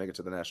Buckeyes make it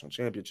to the national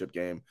championship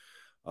game.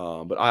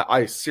 But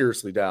I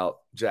seriously doubt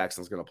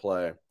Jackson's going to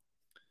play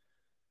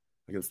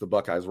against the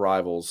Buckeyes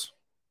rivals.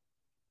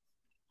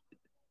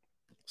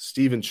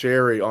 Stephen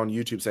Cherry on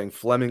YouTube saying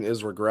Fleming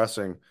is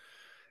regressing.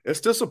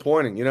 It's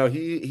disappointing. You know,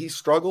 he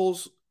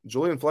struggles.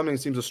 Julian Fleming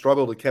seems to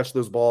struggle to catch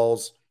those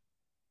balls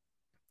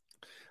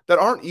that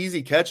aren't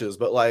easy catches,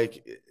 but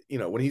like, you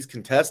know, when he's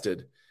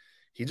contested,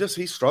 he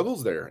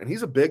struggles there, and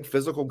he's a big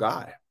physical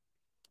guy.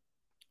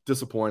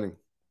 Disappointing.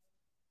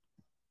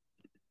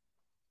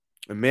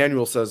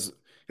 Emmanuel says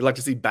he'd like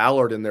to see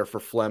Ballard in there for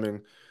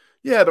Fleming.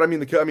 Yeah, but I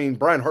mean,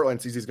 Brian Hartline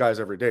sees these guys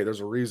every day.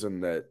 There's a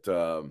reason that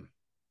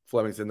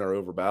Fleming's in there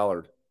over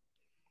Ballard.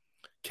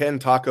 Ken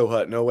Taco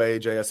Hut, no way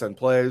JSN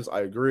plays.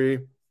 I agree.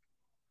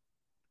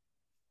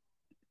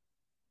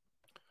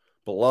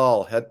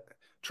 Bilal,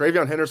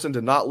 Travion Henderson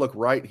did not look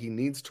right. He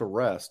needs to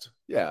rest.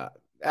 Yeah,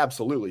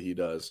 absolutely he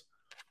does.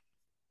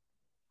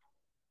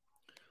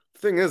 The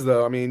thing is,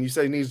 though, I mean, you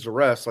say he needs to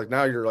rest. Like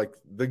now you're like,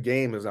 the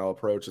game is now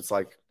approached. It's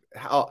like,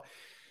 how,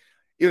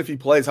 even if he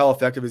plays, how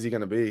effective is he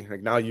going to be?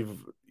 Like now I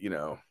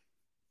don't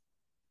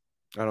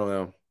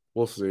know.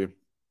 We'll see.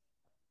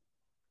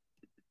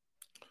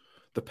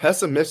 The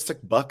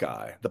pessimistic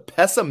Buckeye.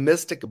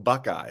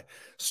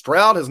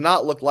 Stroud has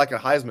not looked like a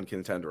Heisman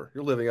contender.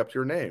 You're living up to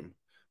your name,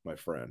 my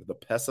friend. The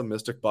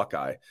pessimistic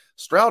Buckeye.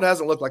 Stroud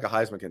hasn't looked like a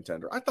Heisman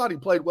contender. I thought he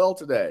played well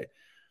today.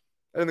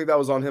 I didn't think that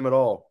was on him at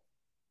all.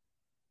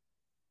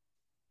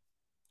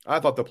 I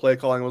thought the play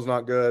calling was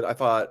not good. I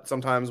thought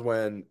sometimes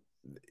when,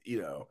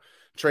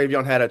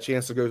 Travion had a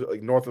chance to go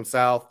like north and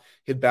south,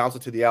 he'd bounce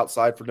it to the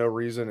outside for no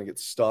reason and get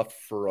stuffed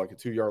for like a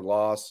 2-yard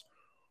loss.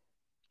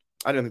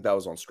 I didn't think that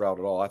was on Stroud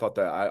at all. I thought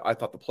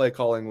the play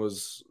calling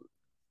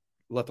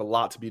left a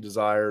lot to be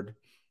desired.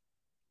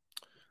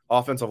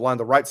 Offensive line,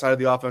 the right side of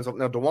the offensive.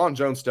 Now, DeJuan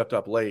Jones stepped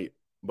up late,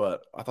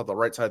 but I thought the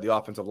right side of the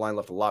offensive line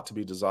left a lot to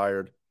be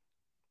desired.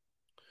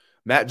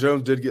 Matt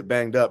Jones did get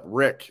banged up.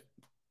 Rick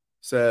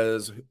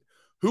says,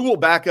 who will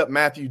back up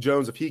Matthew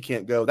Jones if he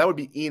can't go? That would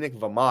be Enoch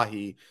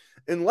Vamahi,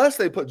 unless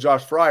they put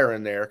Josh Fryer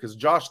in there, because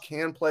Josh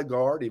can play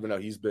guard, even though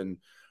he's been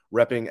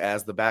repping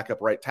as the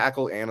backup right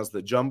tackle and as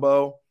the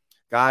jumbo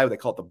guy. They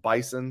call it the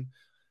Bison.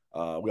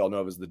 We all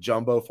know it as the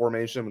jumbo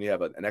formation when you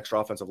have an extra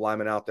offensive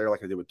lineman out there,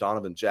 like they did with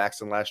Donovan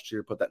Jackson last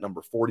year, put that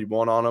number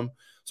 41 on him.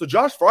 So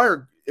Josh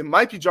Fryer, it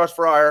might be Josh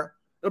Fryer.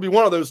 It'll be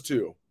one of those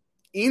two.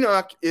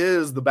 Enoch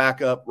is the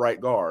backup right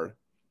guard,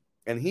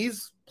 and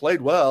he's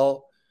played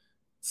well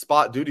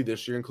spot duty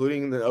this year,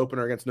 including the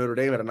opener against Notre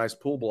Dame, had a nice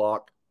pull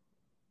block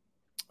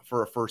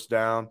for a first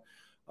down.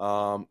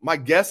 My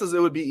guess is it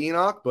would be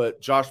Enoch,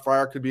 but Josh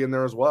Fryer could be in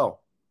there as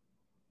well.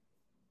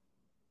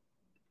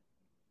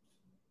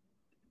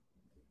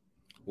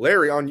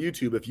 Larry on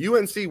YouTube, if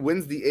UNC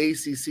wins the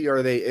ACC,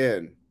 are they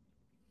in?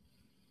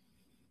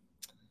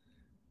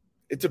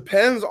 It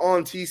depends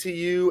on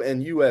TCU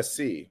and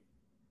USC.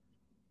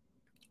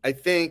 I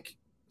think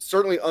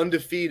certainly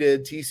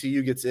undefeated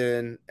TCU gets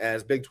in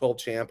as Big 12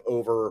 champ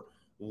over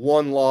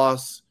one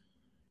loss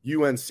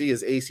UNC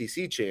as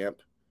ACC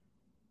champ.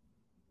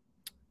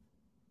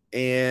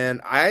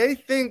 And I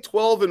think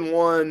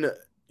 12-1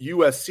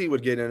 USC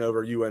would get in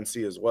over UNC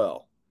as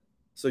well.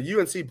 So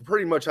UNC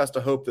pretty much has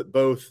to hope that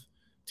both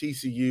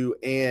TCU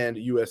and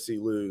USC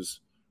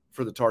lose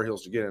for the Tar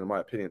Heels to get in my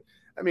opinion.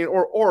 I mean,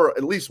 or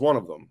at least one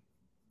of them.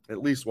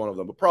 At least one of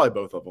them, but probably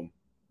both of them.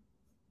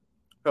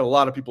 Got a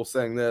lot of people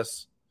saying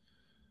this.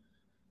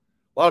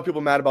 A lot of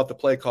people mad about the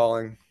play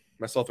calling,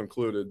 myself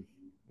included.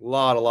 A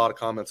lot of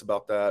comments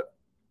about that.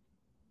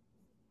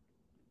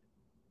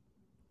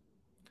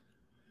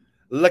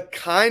 La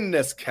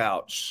Kindness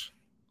Couch.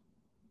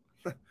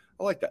 I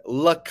like that.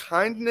 La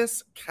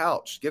Kindness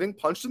Couch. Getting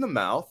punched in the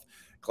mouth.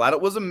 Glad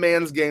it was a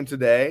man's game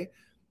today.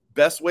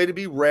 Best way to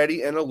be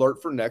ready and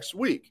alert for next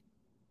week.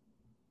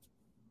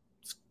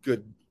 It's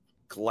good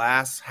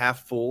glass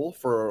half full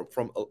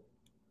from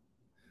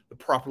the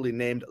properly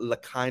named La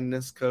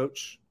Kindness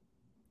Couch.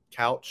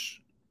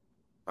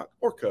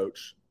 Or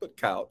coach, but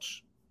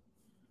couch.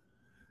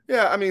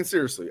 Yeah, I mean,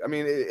 seriously. I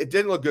mean, it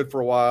didn't look good for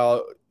a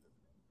while.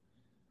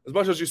 As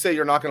much as you say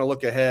you're not going to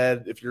look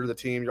ahead if you're the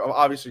team,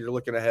 obviously you're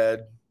looking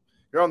ahead.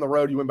 You're on the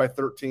road, you win by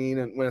 13,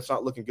 and when it's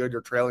not looking good,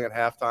 you're trailing at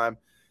halftime.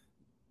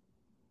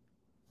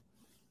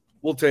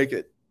 We'll take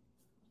it.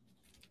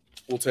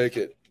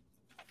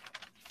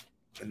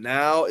 And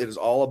now it is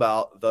all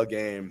about the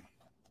game.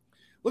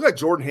 Looked like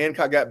Jordan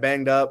Hancock got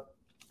banged up.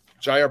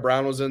 Jair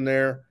Brown was in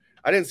there.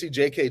 I didn't see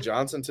J.K.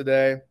 Johnson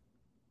today.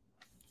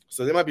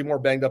 So they might be more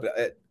banged up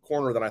at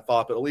corner than I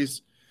thought, but at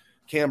least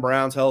Cam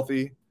Brown's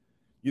healthy.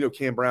 You know,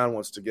 Cam Brown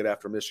wants to get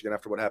after Michigan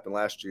after what happened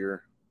last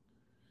year.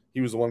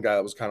 He was the one guy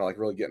that was kind of like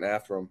really getting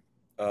after him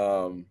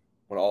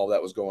when all of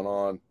that was going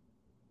on.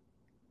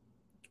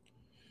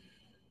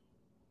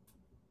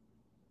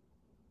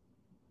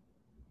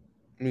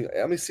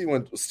 Let me see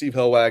when Steve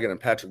Hellwagon and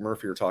Patrick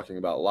Murphy are talking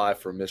about live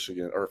from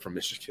Michigan.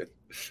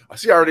 I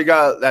see I already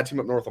got that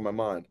team up north on my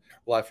mind.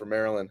 Live from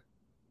Maryland.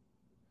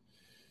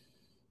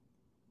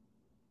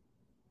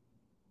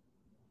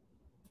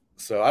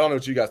 So I don't know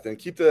what you guys think.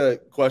 Keep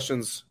the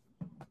questions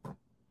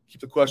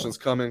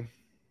coming.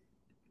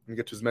 Let me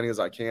get to as many as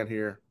I can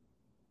here.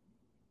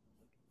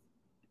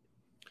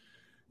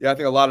 Yeah, I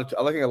think a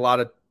lot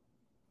of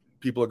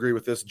people agree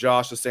with this.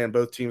 Josh is saying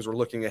both teams were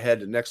looking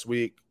ahead to next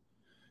week.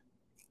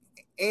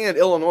 And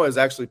Illinois is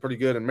actually pretty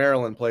good, and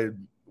Maryland played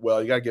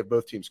well. You got to give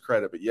both teams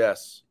credit, but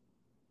yes.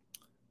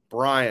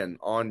 Brian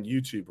on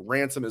YouTube,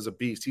 Ransom is a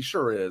beast. He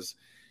sure is.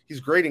 He's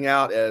grading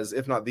out as,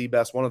 if not the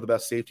best, one of the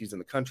best safeties in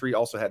the country.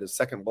 Also had his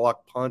second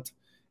block punt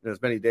in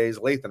as many days.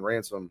 Lathan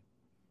Ransom,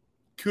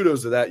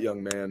 kudos to that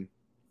young man.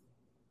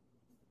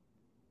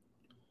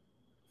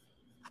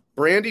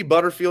 Brandy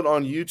Butterfield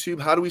on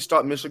YouTube, how do we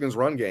stop Michigan's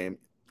run game?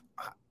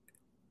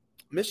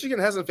 Michigan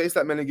hasn't faced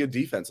that many good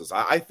defenses.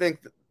 I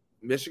think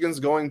Michigan's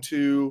going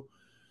to,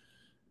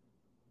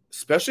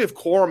 especially if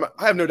Corum,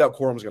 I have no doubt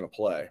Corum's going to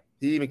play.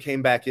 He even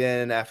came back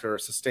in after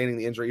sustaining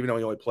the injury, even though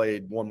he only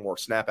played one more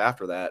snap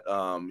after that.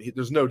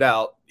 There's no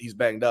doubt he's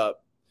banged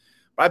up.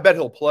 But I bet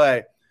he'll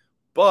play.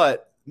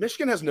 But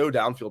Michigan has no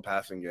downfield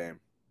passing game.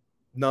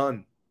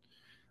 None.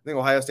 I think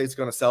Ohio State's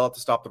going to sell it to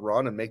stop the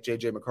run and make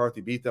J.J.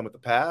 McCarthy beat them with the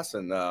pass.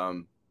 And I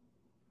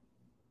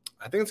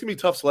think it's going to be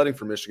tough sledding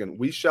for Michigan.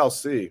 We shall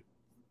see.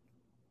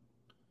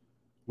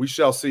 We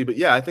shall see. But,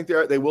 yeah, I think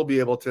they will be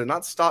able to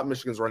not stop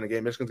Michigan's running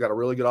game. Michigan's got a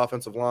really good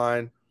offensive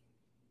line.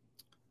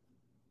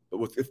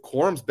 But if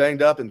Corum's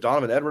banged up and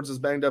Donovan Edwards is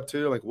banged up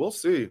too, we'll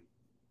see.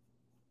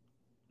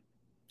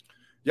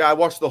 Yeah, I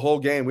watched the whole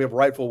game. We have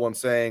Rightful One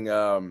saying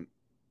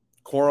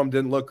Corum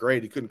didn't look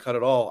great. He couldn't cut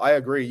it all. I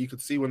agree. You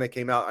could see when they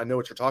came out. I know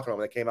what you're talking about.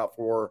 When they came out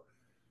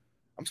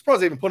I'm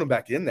surprised they even put him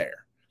back in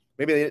there.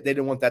 Maybe they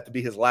didn't want that to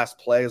be his last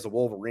play as a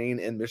Wolverine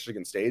in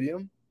Michigan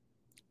Stadium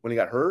when he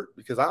got hurt,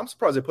 because I'm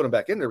surprised they put him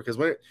back in there, because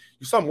when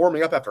you saw him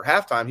warming up after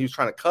halftime, he was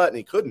trying to cut and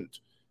he couldn't,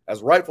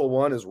 as Rightful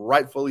One is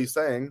rightfully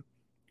saying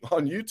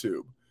on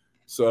YouTube.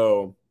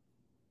 So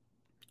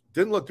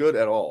didn't look good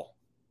at all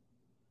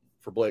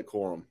for Blake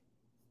Corum.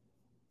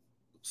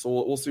 So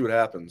we'll see what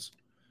happens.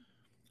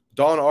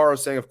 Don R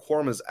is saying if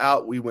Corum is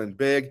out, we win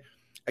big.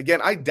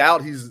 Again, I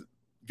doubt he's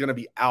going to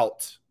be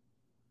out.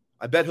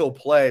 I bet he'll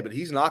play, but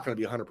he's not going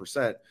to be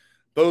 100%.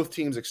 Both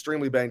teams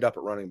extremely banged up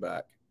at running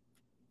back.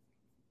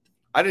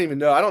 I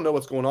don't know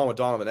what's going on with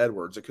Donovan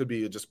Edwards. It could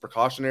be just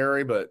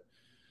precautionary, but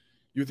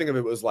you think of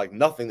it was like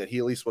nothing, that he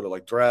at least would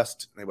have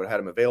dressed and they would have had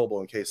him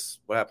available in case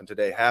what happened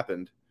today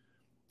happened.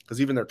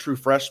 Because even their true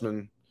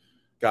freshman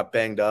got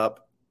banged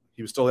up.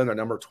 He was still in there,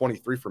 number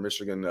 23 for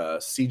Michigan,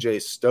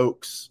 CJ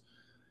Stokes.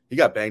 He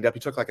got banged up.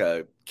 He took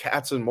a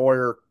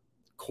Katzenmoyer,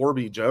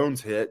 Corby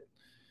Jones hit.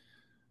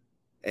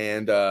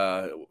 And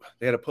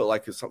they had to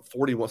put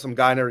some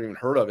guy I never even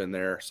heard of in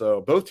there. So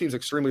both teams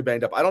extremely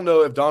banged up. I don't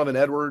know if Donovan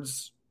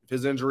Edwards, if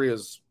his injury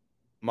is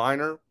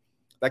minor.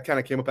 That kind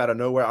of came up out of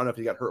nowhere. I don't know if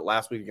he got hurt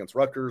last week against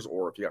Rutgers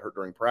or if he got hurt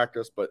during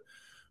practice, but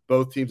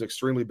both teams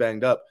extremely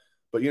banged up.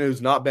 But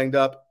who's not banged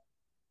up?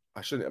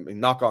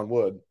 Knock on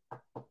wood.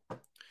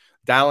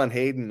 Dallin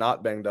Hayden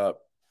not banged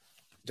up.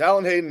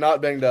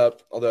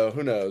 Although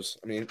who knows?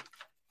 How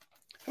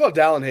about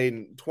Dallin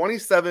Hayden?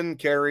 27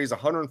 carries,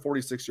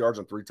 146 yards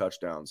and 3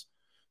 touchdowns.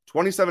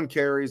 27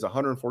 carries,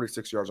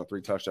 146 yards and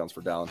 3 touchdowns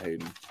for Dallin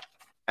Hayden.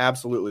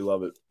 Absolutely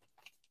love it.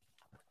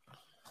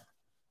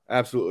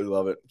 Absolutely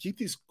love it. Keep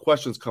these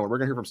questions coming. We're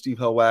going to hear from Steve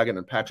Hellwagon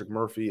and Patrick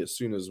Murphy as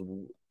soon as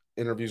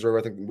interviews are over.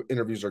 I think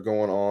interviews are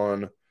going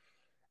on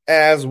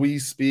as we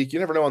speak. You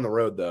never know on the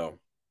road, though.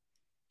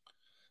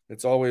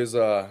 It's always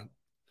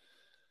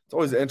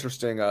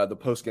interesting, the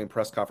post-game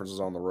press conferences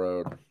on the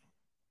road.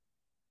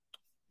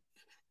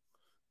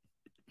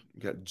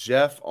 We got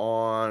Jeff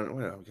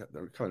on –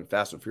 they're coming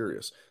fast and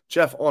furious.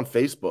 Jeff on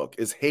Facebook,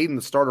 is Hayden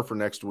the starter for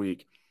next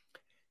week?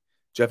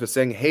 Jeff is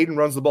saying Hayden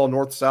runs the ball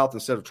north-south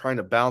instead of trying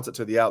to bounce it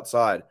to the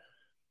outside.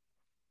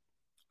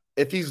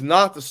 If he's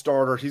not the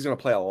starter, he's going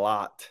to play a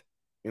lot.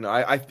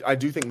 I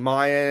do think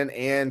Mayan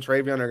and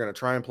Travion are going to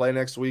try and play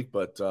next week,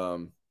 but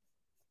Dallin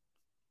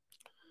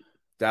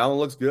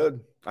looks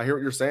good. I hear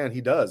what you're saying.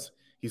 He does.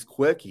 He's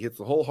quick. He hits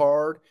the hole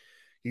hard.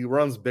 He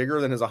runs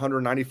bigger than his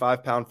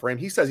 195-pound frame.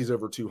 He says he's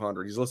over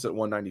 200. He's listed at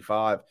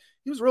 195.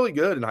 He was really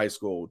good in high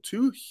school.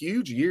 2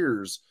 huge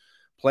years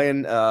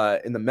playing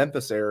in the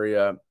Memphis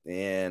area.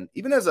 And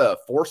even as a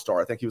 4-star,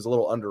 I think he was a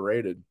little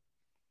underrated.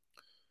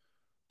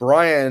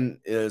 Brian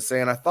is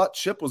saying, I thought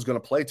Chip was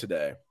going to play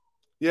today.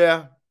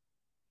 Yeah,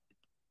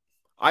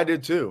 I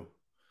did too.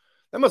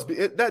 That must be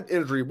it, that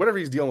injury. Whatever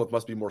he's dealing with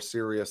must be more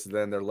serious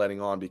than they're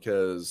letting on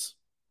because,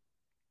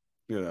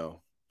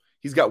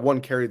 he's got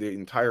one carry the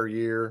entire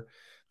year.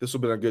 This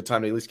would have been a good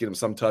time to at least get him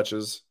some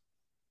touches.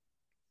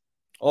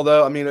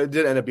 Although, I mean, it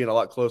did end up being a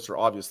lot closer,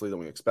 obviously, than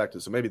we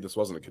expected. So maybe this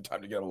wasn't a good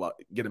time to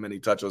get him any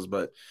touches.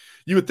 But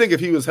you would think if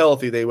he was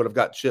healthy, they would have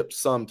got Chip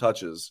some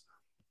touches,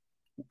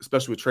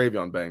 especially with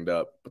Travion banged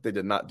up. But they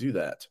did not do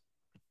that.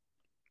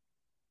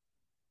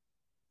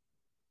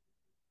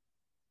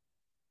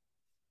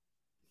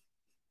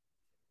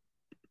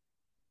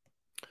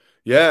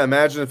 Yeah,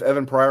 imagine if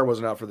Evan Pryor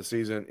wasn't out for the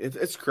season.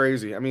 It's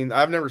crazy. I mean,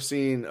 I've never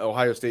seen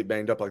Ohio State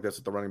banged up like this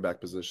at the running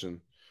back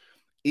position.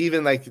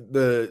 Even like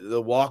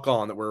the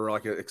walk-on that we're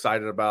like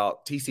excited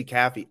about, TC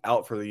Caffey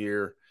out for the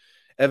year.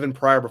 Evan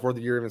Pryor before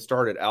the year even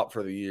started out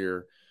for the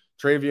year.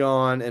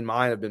 Travion and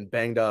mine have been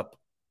banged up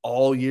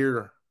all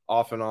year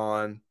off and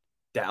on.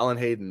 Dallin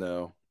Hayden,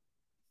 though.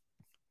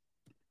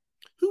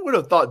 Who would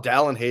have thought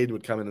Dallin Hayden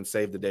would come in and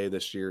save the day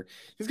this year?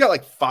 He's got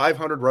like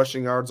 500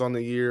 rushing yards on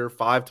the year,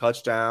 5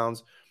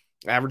 touchdowns,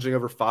 averaging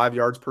over 5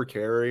 yards per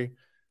carry.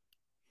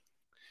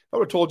 I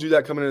would have told you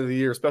that coming into the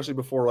year, especially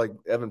before like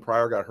Evan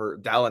Pryor got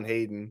hurt. Dallin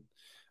Hayden,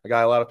 a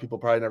guy a lot of people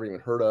probably never even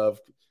heard of,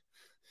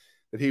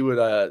 that he would,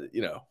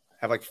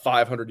 have like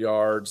 500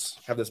 yards,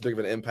 have this big of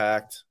an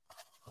impact,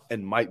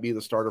 and might be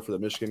the starter for the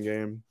Michigan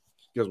game.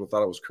 You guys would have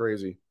thought it was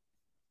crazy.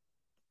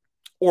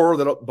 Or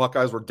that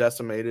Buckeyes were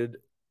decimated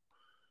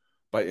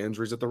by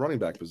injuries at the running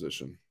back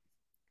position.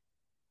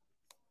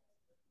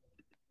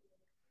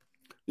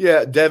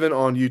 Yeah, Devin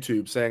on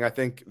YouTube saying, I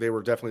think they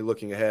were definitely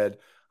looking ahead.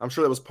 I'm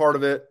sure that was part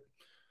of it.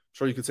 I'm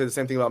sure you could say the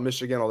same thing about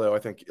Michigan, although I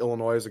think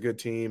Illinois is a good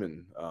team.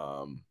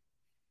 And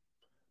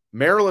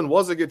Maryland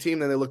was a good team.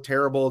 Then they looked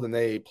terrible. Then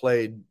they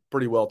played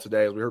pretty well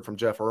today. As we heard from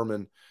Jeff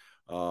Erman,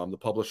 the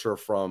publisher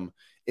from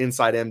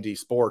Inside MD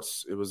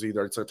Sports.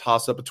 It's a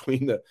toss-up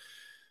between the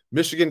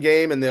Michigan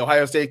game and the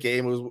Ohio State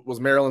game. It was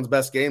Maryland's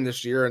best game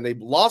this year, and they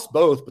lost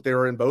both, but they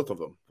were in both of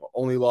them.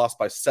 Only lost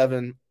by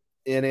 7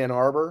 in Ann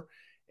Arbor.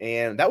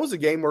 And that was a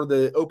game where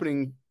the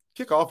opening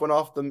kickoff went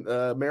off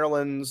the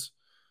Maryland's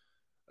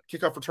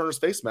kickoff returner's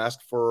face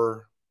mask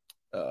for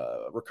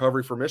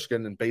recovery for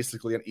Michigan, and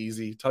basically an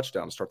easy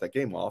touchdown to start that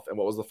game off. And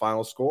what was the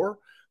final score?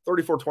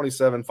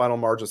 34-27, final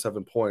margin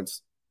 7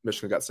 points.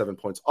 Michigan got 7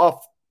 points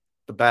off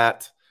the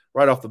bat,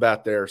 right off the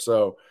bat there.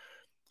 So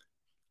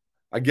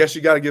I guess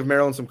you got to give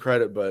Maryland some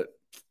credit, but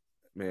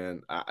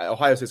man,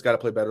 Ohio State's got to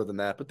play better than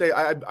that. But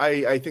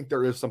I think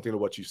there is something to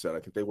what you said. I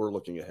think they were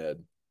looking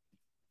ahead.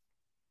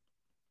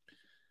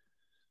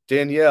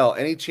 Danielle,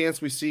 any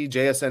chance we see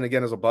JSN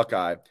again as a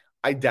Buckeye?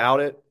 I doubt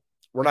it.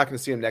 We're not going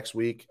to see him next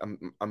week.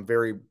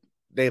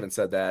 They haven't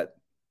said that.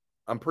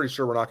 I'm pretty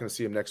sure we're not going to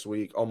see him next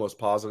week. Almost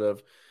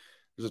positive.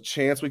 There's a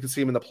chance we could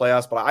see him in the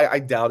playoffs, but I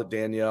doubt it,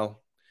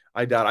 Danielle.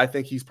 I doubt it. I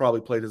think he's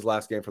probably played his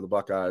last game for the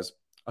Buckeyes.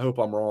 I hope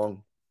I'm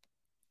wrong.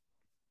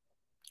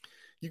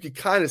 You could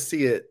kind of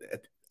see it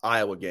at the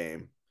Iowa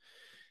game.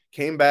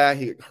 Came back,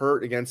 he got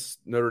hurt against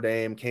Notre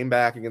Dame, came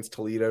back against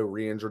Toledo,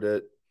 re-injured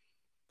it,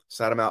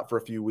 sat him out for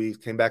a few weeks,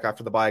 came back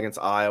after the bye against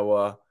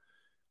Iowa,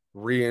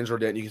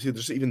 re-injured it. And you can see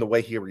just even the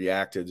way he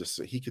reacted,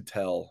 just he could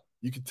tell.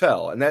 You could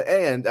tell. And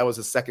that was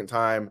his second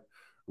time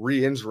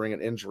re-injuring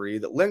an injury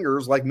that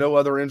lingers like no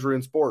other injury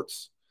in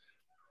sports.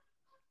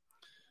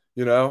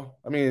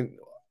 I mean,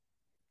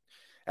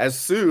 as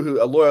Sue,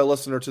 who a loyal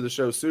listener to the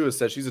show, Sue has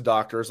said, she's a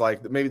doctor, is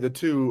like maybe the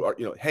two are,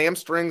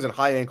 hamstrings and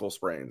high ankle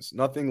sprains.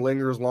 Nothing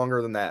lingers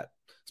longer than that,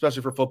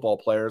 especially for football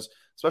players,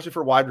 especially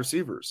for wide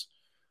receivers.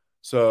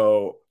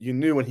 So you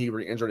knew when he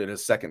re-injured it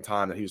his second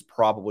time that he was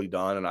probably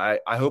done. And I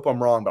hope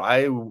I'm wrong, but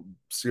I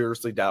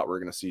seriously doubt we're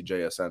going to see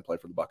JSN play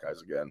for the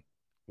Buckeyes again.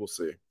 We'll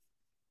see.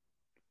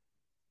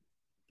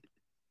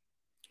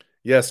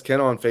 Yes, Ken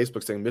on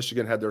Facebook saying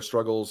Michigan had their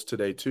struggles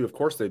today too. Of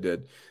course they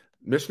did.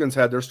 Michigan's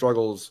had their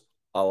struggles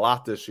a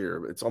lot this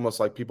year. It's almost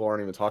like people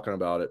aren't even talking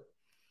about it.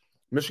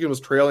 Michigan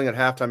was trailing at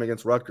halftime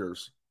against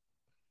Rutgers,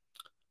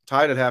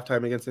 tied at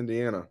halftime against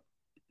Indiana.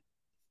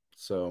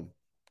 So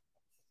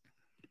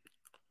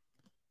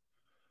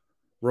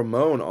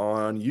Ramon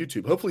on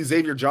YouTube. Hopefully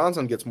Xavier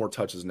Johnson gets more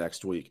touches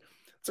next week.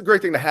 It's a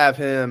great thing to have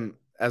him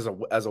as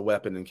a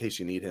weapon in case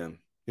you need him.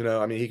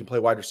 I mean, he can play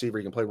wide receiver,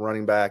 he can play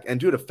running back, and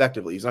do it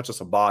effectively. He's not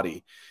just a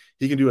body.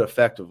 He can do it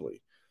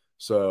effectively.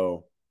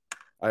 So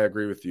I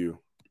agree with you.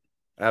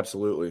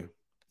 Absolutely.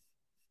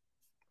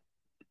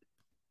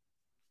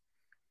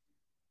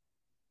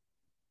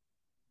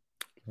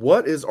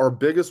 What is our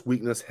biggest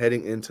weakness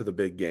heading into the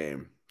big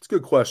game? It's a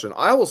good question.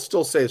 I will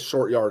still say it's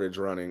short yardage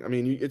running. I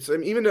mean,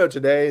 even though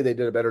today they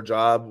did a better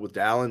job with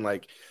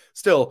Dallin,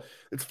 still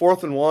it's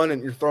 4th and 1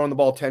 and you're throwing the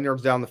ball 10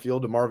 yards down the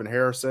field to Marvin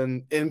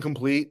Harrison.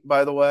 Incomplete,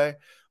 by the way.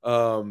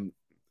 No.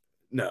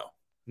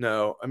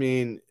 I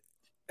mean,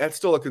 that's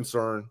still a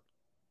concern.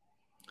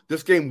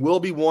 This game will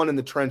be won in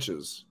the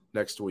trenches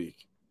next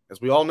week,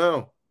 as we all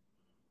know.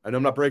 I know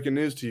I'm not breaking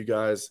news to you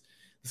guys.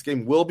 This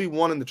game will be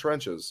won in the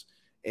trenches.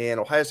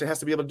 And Ohio State has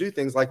to be able to do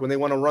things like when they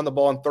want to run the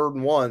ball on 3rd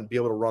and 1, be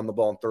able to run the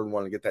ball on 3rd and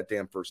 1 and get that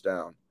damn first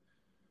down.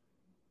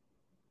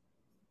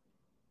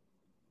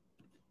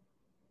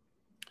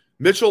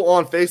 Mitchell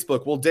on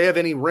Facebook, will Day have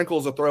any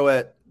wrinkles to throw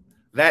at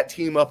that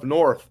team up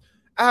north?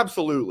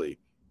 Absolutely.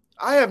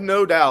 I have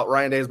no doubt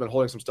Ryan Day has been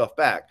holding some stuff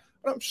back,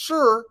 but I'm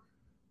sure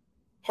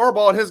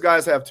Harbaugh and his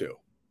guys have too.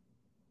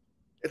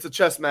 It's a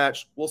chess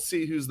match. We'll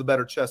see who's the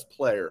better chess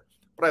player,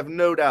 but I have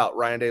no doubt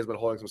Ryan Day has been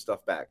holding some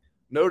stuff back.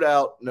 No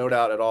doubt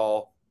at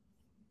all.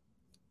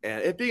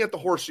 And it being at the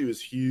Horseshoe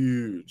is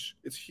huge.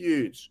 It's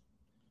huge.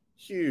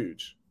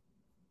 Huge.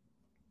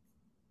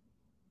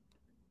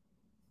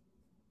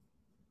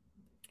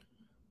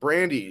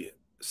 Brandy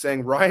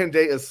saying Ryan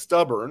Day is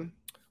stubborn.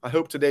 I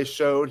hope today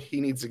showed he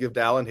needs to give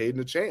Dallin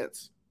Hayden a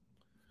chance.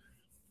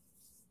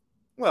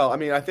 Well, I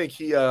mean, I think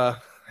he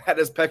had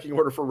his pecking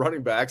order for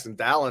running backs, and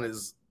Dallin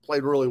has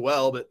played really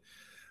well, but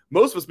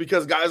most of it's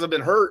because guys have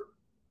been hurt.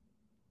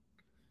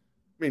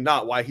 I mean,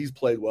 not why he's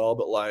played well,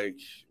 but like,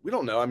 we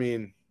don't know. I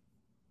mean,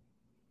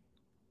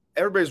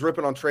 everybody's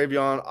ripping on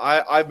Travion.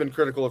 I've been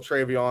critical of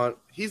Travion.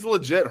 He's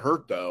legit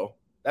hurt, though.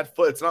 That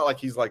foot, it's not like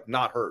he's like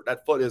not hurt.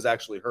 That foot is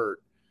actually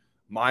hurt.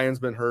 Mayan's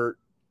been hurt,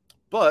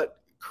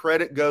 but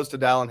credit goes to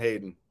Dallin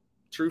Hayden.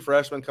 True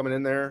freshman coming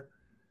in there.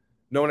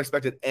 No one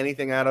expected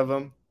anything out of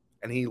him,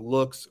 and he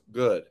looks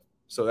good.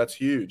 So that's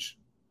huge.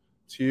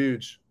 It's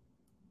huge.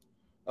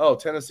 Oh,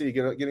 Tennessee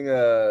getting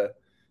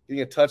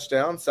a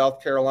touchdown.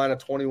 South Carolina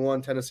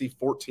 21, Tennessee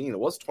 14. It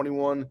was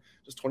 21,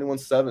 just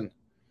 21-7.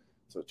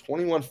 So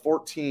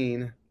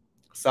 21-14,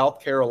 South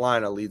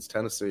Carolina leads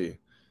Tennessee.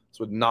 This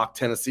would knock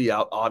Tennessee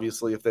out,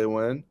 obviously, if they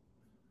win.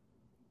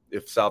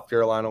 If South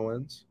Carolina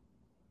wins.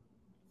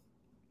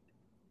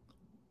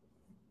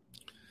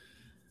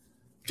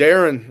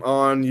 Darren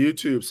on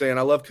YouTube saying,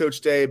 I love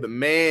Coach Day, but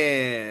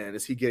man,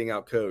 is he getting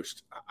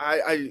out-coached.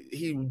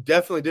 He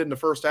definitely did in the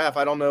first half.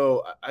 I don't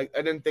know. I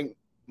didn't think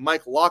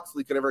Mike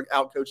Locksley could ever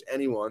out-coach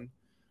anyone.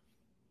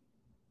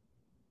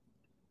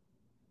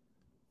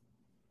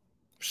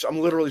 I'm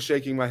literally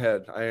shaking my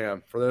head. I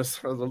am. For those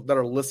that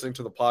are listening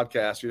to the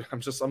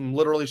podcast, I'm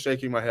literally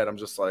shaking my head. I'm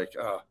just like,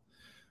 yeah,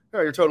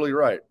 you're totally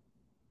right.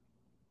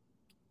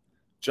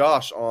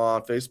 Josh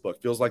on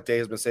Facebook feels like Day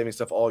has been saving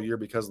stuff all year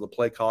because of the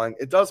play calling.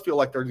 It does feel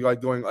like they're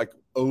like going like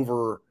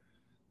over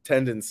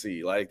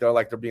tendency. Like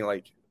they're being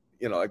like,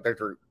 like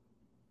they're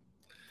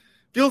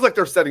feels like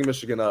they're setting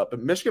Michigan up.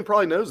 But Michigan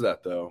probably knows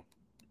that though.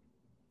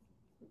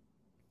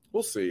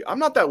 We'll see. I'm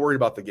not that worried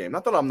about the game.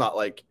 Not that I'm not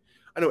like,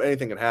 I know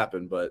anything can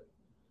happen, but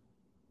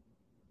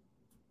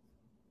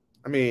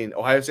I mean,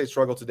 Ohio State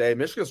struggled today.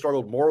 Michigan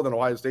struggled more than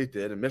Ohio State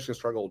did, and Michigan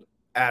struggled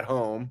at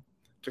home.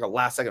 Took a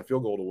last-second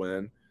field goal to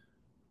win.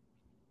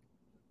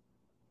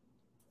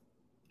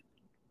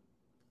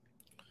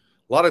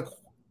 A lot of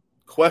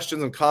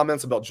questions and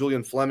comments about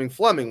Julian Fleming.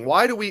 Fleming,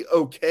 why do we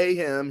okay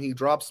him? He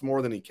drops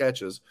more than he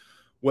catches.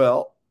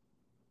 Well,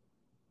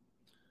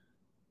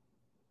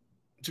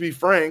 to be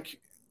frank,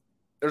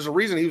 there's a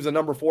reason he was a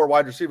number 4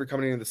 wide receiver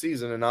coming into the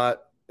season and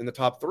not in the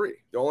top 3.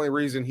 The only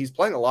reason he's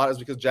playing a lot is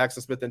because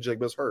Jackson Smith and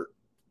Jigba's hurt.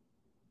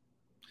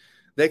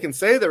 They can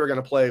say they were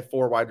going to play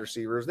 4 wide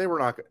receivers. They were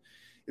not.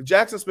 If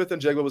Jackson Smith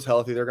and Jigba was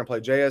healthy, they're going to play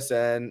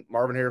JSN,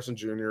 Marvin Harrison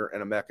Jr.,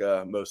 and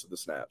Emeka most of the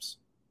snaps.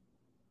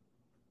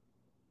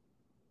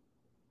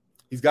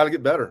 He's got to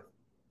get better.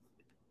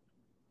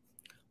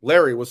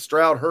 Larry, was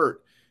Stroud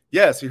hurt?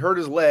 Yes, he hurt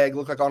his leg.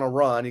 Looked like on a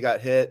run. He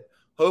got hit.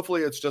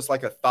 Hopefully it's just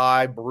like a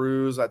thigh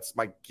bruise. That's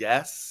my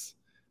guess.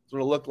 That's what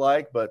it looked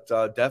like. But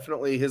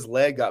definitely his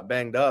leg got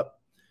banged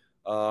up.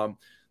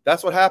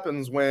 That's what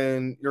happens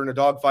when you're in a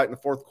dogfight in the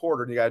fourth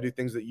quarter and you got to do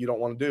things that you don't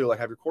want to do, like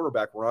have your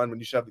quarterback run when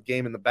you should have the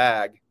game in the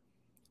bag.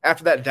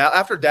 After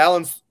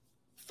Dallin's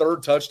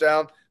third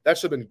touchdown, that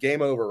should have been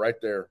game over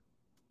right there.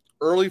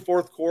 Early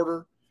fourth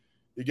quarter,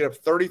 you get up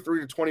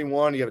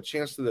 33-21. You have a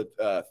chance to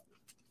the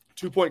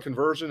 2-point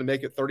conversion to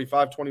make it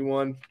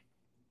 35-21.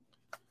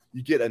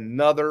 You get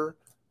another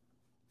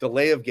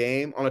delay of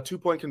game on a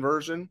 2-point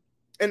conversion.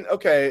 And,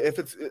 okay, if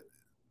you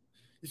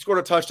scored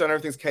a touchdown,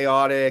 everything's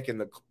chaotic, and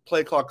the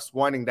play clock's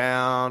winding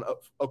down.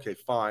 Okay,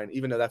 fine,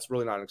 even though that's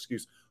really not an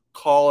excuse.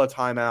 Call a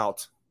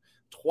timeout.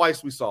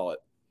 Twice we saw it.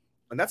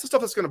 And that's the stuff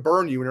that's going to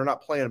burn you when you're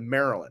not playing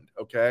Maryland,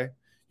 okay?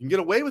 You can get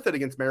away with it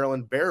against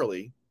Maryland,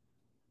 barely.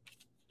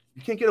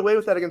 You can't get away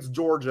with that against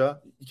Georgia.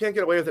 You can't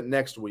get away with it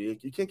next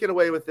week. You can't get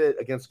away with it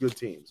against good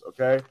teams,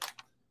 okay?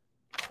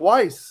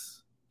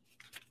 Twice.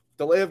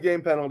 Delay of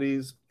game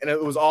penalties, and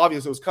it was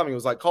obvious it was coming. It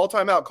was like, call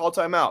timeout, call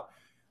timeout.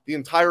 The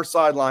entire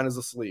sideline is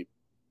asleep.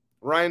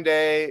 Ryan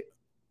Day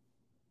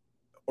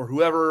or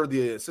whoever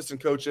the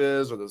assistant coach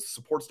is or the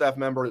support staff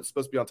member that's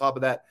supposed to be on top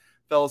of that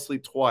fell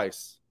asleep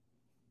twice.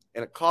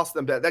 And it cost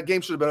them that game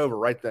should have been over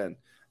right then.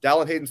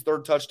 Dallin Hayden's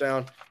third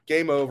touchdown,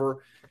 game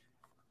over.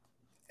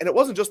 And it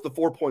wasn't just the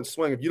 4-point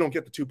swing. If you don't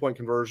get the 2-point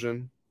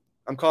conversion,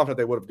 I'm confident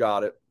they would have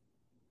got it.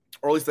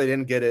 Or at least they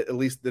didn't get it. At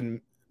least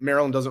then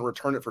Maryland doesn't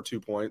return it for 2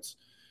 points.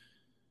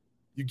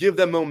 You give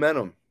them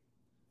momentum.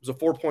 It was a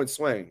 4-point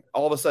swing.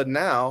 All of a sudden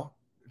now,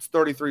 it's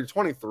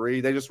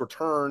 33-23. They just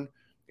return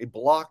a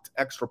blocked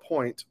extra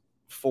point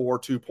for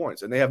 2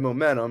 points. And they have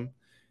momentum.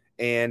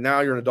 And now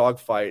you're in a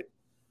dogfight.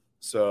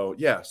 So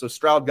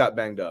Stroud got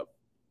banged up.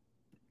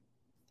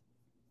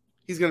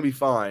 He's going to be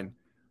fine.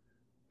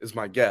 is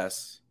my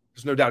guess.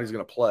 There's no doubt he's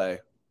going to play,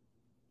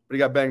 but he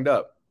got banged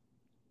up.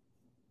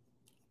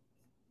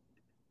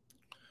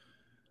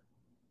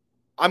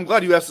 I'm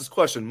glad you asked this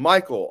question.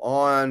 Michael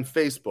on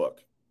Facebook.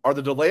 Are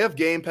the delay of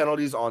game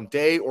penalties on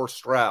Day or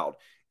Stroud?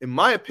 In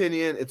my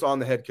opinion, it's on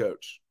the head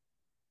coach.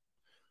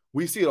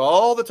 We see it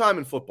all the time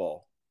in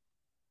football,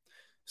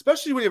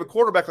 especially when you have a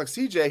quarterback like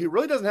CJ. He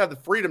really doesn't have the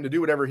freedom to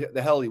do whatever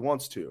the hell he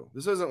wants to.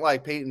 This isn't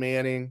like Peyton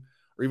Manning,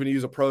 or even to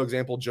use a pro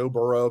example, Joe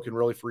Burrow can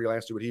really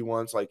freelance, do what he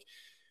wants. Like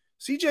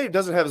CJ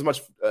doesn't have as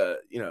much,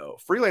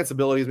 freelance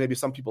ability as maybe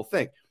some people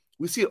think.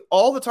 We see it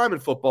all the time in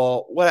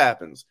football. What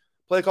happens?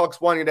 Play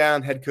clock's winding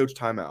down, head coach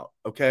timeout.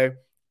 Okay,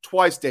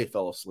 twice Day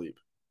fell asleep,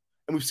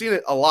 and we've seen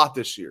it a lot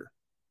this year.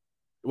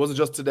 It wasn't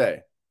just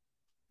today.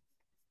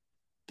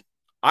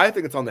 I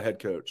think it's on the head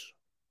coach.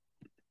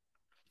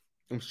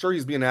 I'm sure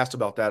he's being asked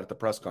about that at the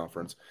press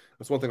conference.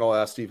 That's one thing I'll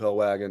ask Steve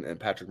Hellwagon and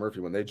Patrick Murphy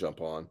when they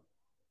jump on.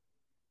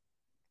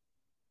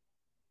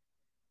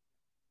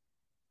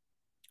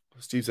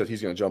 Steve said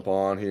he's going to jump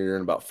on here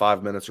in about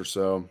 5 minutes or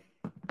so.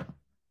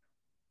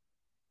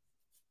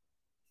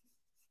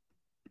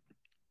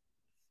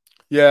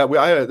 Yeah,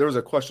 there was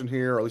a question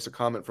here, or at least a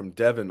comment from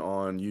Devin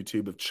on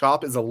YouTube. If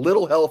Chop is a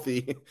little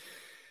healthy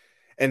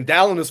and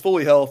Dallin is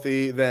fully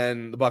healthy,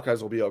 then the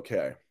Buckeyes will be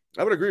okay.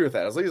 I would agree with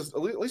that. At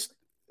least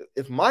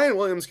if Mayan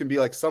Williams can be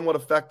like somewhat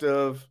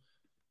effective,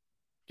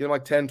 get him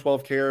like 10,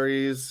 12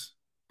 carries,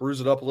 bruise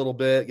it up a little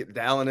bit, get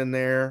Dallin in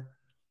there,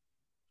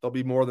 they'll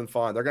be more than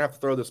fine. They're going to have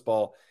to throw this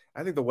ball.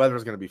 I think the weather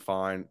is going to be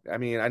fine. I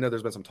mean, I know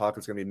there's been some talk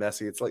it's going to be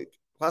messy. It's like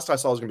last I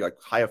saw it was going to be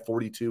like high of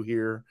 42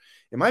 here.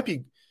 It might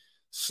be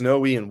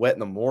snowy and wet in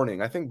the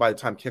morning. I think by the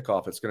time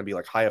kickoff, it's going to be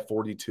like high of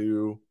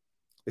 42.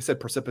 They said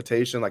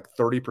precipitation, like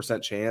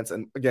 30% chance.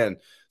 And again,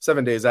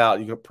 7 days out,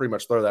 you can pretty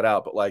much throw that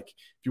out. But like,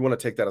 if you want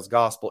to take that as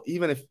gospel,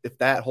 even if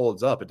that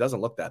holds up, it doesn't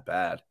look that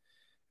bad.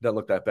 It doesn't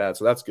look that bad.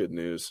 So that's good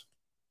news.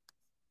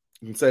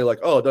 You can say like,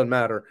 oh, it doesn't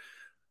matter.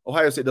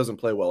 Ohio State doesn't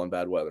play well in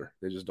bad weather.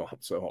 They just don't.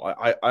 So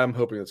I'm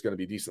hoping it's going to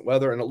be decent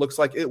weather, and it looks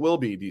like it will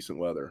be decent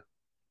weather.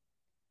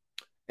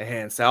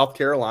 And South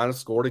Carolina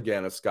scored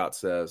again, as Scott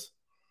says.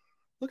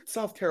 Look at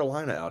South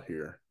Carolina out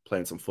here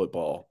playing some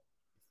football.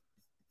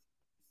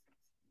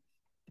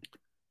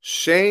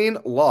 Shane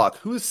Locke.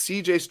 Who is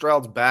C.J.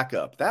 Stroud's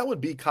backup? That would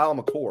be Kyle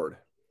McCord,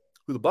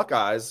 who the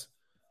Buckeyes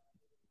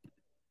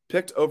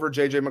picked over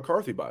J.J.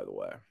 McCarthy, by the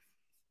way.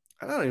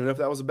 I don't even know if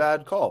that was a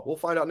bad call. We'll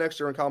find out next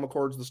year when Kyle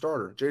McCord's the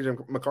starter. J.J.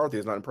 McCarthy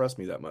has not impressed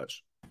me that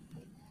much.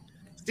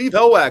 Steve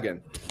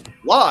Hellwagon,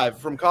 live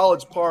from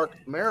College Park,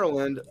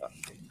 Maryland.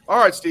 All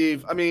right,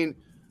 Steve. I mean,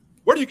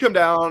 where do you come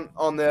down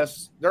on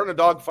this? They're in a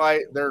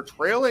dogfight. They're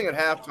trailing at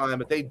halftime,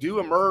 but they do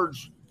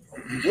emerge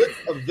with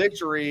a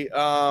victory.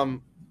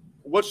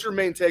 What's your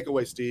main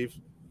takeaway, Steve?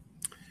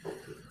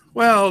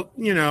 Well,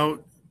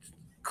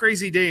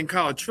 crazy day in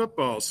college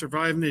football.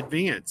 Survive and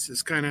advance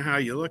is kind of how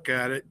you look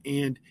at it.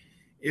 And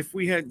if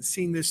we hadn't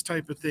seen this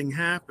type of thing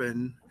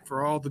happen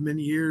for all the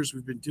many years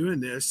we've been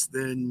doing this,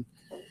 then,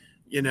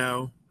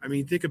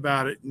 think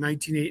about it.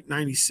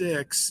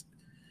 1996,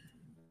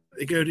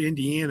 they go to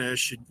Indiana,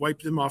 should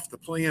wipe them off the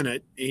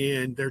planet,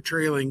 and they're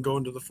trailing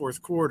going to the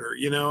fourth quarter,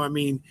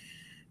 and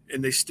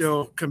they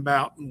still come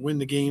out and win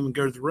the game and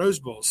go to the Rose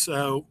Bowl.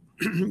 So,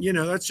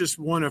 that's just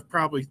one of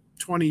probably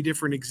 20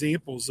 different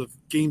examples of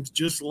games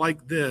just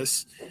like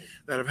this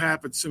that have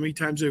happened so many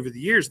times over the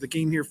years. The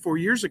game here 4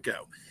 years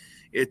ago,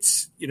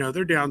 it's,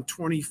 they're down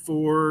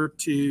 24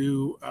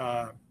 to,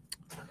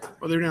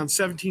 they're down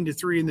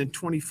 17-3 and then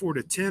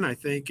 24-10, I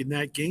think, in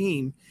that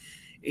game,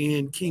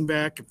 and came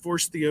back and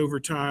forced the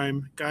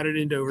overtime, got it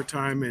into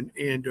overtime,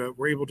 and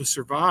were able to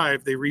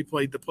survive. They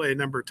replayed the play a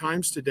number of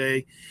times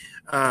today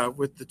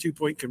with the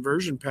 2-point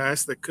conversion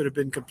pass that could have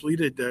been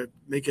completed to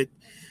make it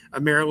a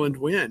Maryland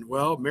win.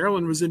 Well,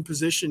 Maryland was in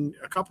position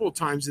a couple of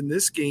times in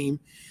this game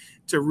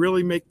to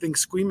really make things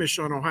squeamish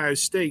on Ohio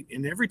State.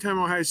 And every time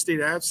Ohio State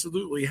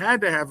absolutely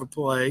had to have a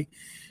play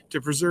to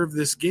preserve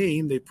this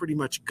game, they pretty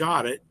much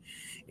got it.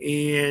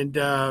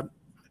 And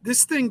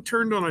this thing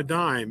turned on a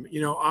dime.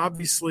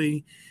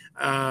 Obviously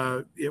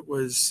it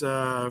was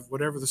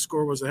whatever the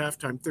score was at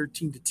halftime,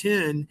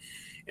 13-10.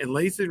 And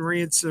Lathan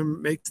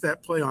Ransom makes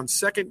that play on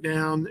second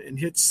down and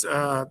hits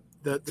the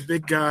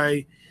big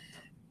guy,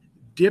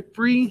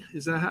 Dippre.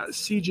 Is that how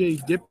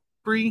CJ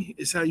Dippre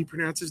is how you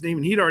pronounce his name?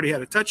 And he'd already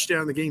had a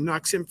touchdown. The game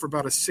knocks him for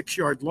about a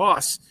 6-yard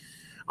loss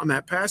on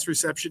that pass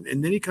reception.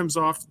 And then he comes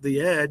off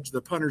the edge,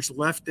 the punter's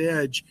left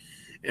edge,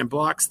 and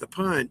blocks the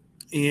punt.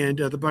 And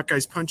the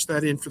Buckeyes punched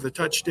that in for the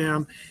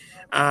touchdown.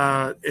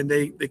 And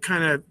they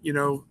kind of,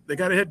 they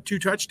got ahead 2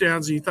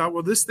 touchdowns, and you thought,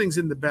 well, this thing's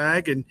in the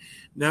bag. And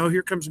now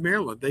here comes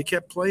Maryland. They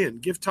kept playing.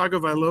 Give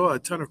Tagovailoa a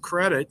ton of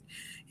credit.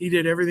 He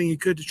did everything he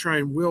could to try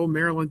and will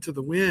Maryland to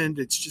the wind.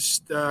 It's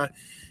just, the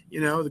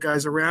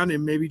guys around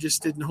him maybe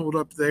just didn't hold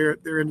up their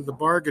end of the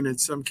bargain in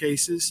some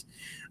cases,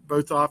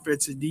 both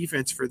offense and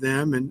defense for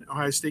them. And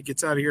Ohio State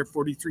gets out of here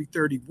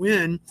 43-30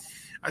 win.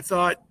 I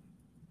thought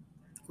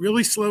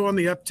really slow on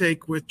the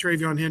uptake with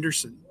TreVeyon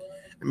Henderson.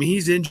 I mean,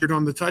 he's injured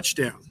on the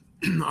touchdown,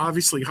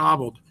 obviously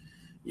hobbled.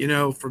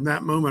 from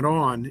that moment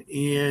on.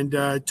 And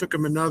it took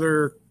them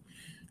another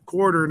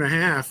quarter and a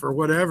half or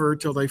whatever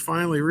till they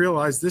finally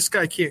realized this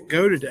guy can't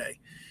go today.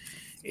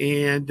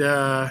 And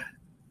I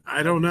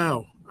don't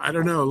know. A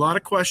lot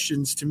of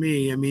questions to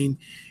me. I mean,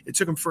 it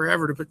took him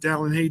forever to put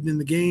Dallin Hayden in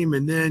the game,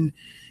 and then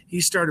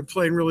he started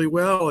playing really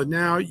well. And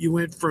now you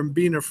went from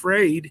being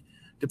afraid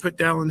to put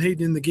Dallin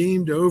Hayden in the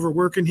game to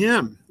overworking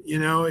him.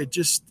 It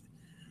just,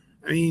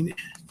 I mean,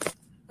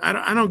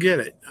 I don't get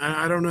it.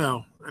 I don't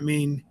know. I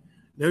mean,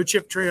 no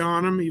Chip Trey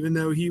on him, even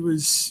though he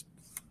was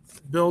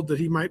billed that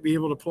he might be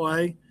able to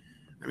play.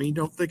 I mean,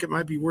 don't think it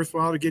might be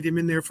worthwhile to get him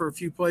in there for a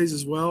few plays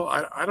as well.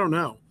 I don't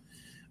know.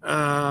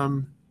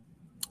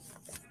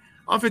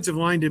 Offensive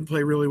line didn't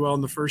play really well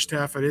in the first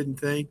half, I didn't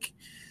think.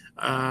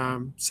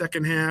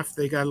 Second half,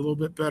 they got a little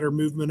bit better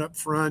movement up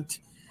front.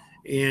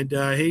 And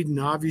Hayden,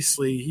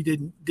 obviously, he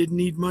didn't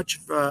need much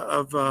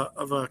of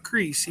a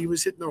crease. He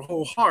was hitting the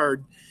hole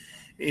hard.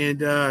 And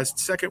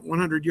second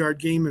 100-yard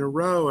game in a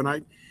row. And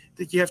I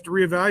think you have to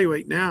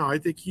reevaluate now. I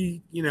think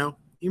he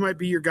might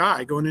be your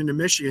guy going into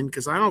Michigan,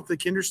 because I don't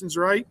think Henderson's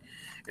right,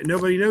 and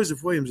nobody knows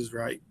if Williams is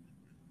right.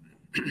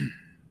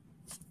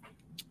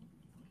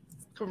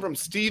 Coming from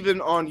Steven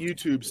on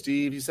YouTube,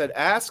 Steve. He said,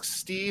 ask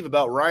Steve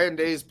about Ryan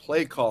Day's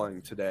play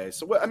calling today.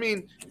 So,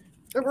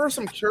 there were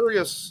some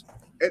curious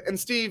 – and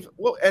Steve,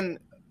 well, and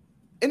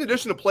in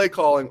addition to play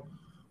calling,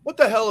 what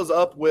the hell is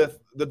up with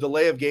the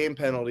delay of game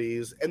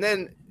penalties? And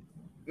then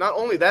not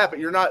only that, but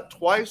you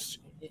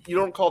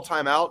don't call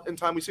timeout in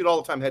time. We see it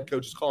all the time, head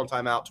coaches calling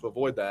timeout to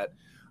avoid that.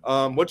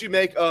 What do you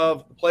make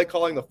of the play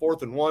calling, the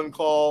 4th and 1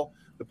 call,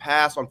 the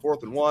pass on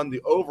 4th and 1,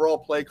 the overall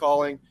play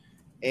calling,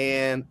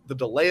 and the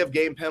delay of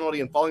game penalty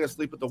and falling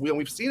asleep at the wheel? And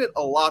we've seen it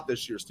a lot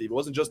this year, Steve. It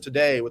wasn't just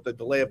today with the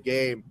delay of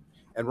game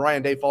and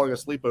Ryan Day falling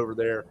asleep over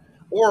there,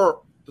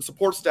 or the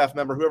support staff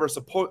member, whoever's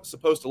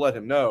supposed to let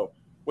him know.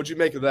 What'd you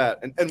make of that?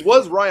 And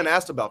was Ryan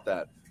asked about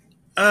that?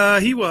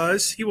 He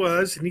was,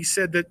 and he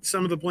said that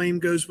some of the blame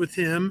goes with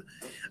him.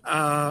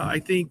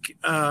 I think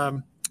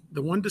the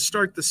one to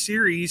start the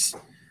series,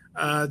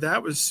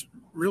 that was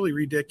really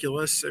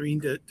ridiculous. I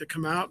mean, to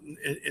come out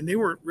and they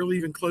weren't really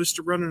even close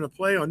to running a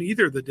play on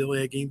either of the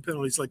delay of game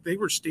penalties. Like, they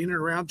were standing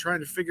around trying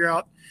to figure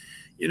out,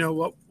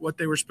 what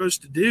they were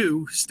supposed to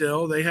do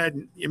still. They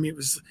hadn't – it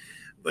was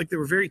like they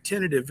were very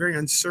tentative, very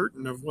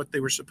uncertain of what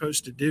they were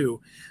supposed to do.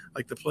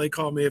 Like, the play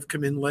call may have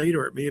come in late,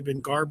 or it may have been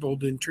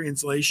garbled in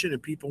translation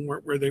and people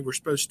weren't where they were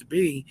supposed to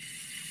be.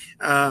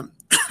 To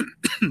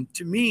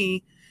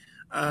me,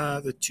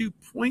 the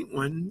 2-point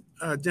one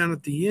down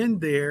at the end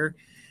there,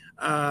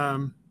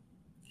 I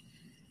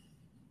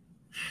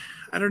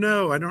don't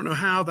know. I don't know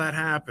how that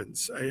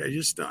happens.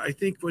 I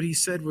think what he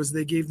said was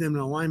they gave them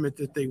an alignment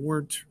that they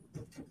weren't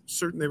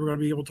certain they were going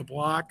to be able to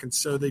block. And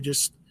so they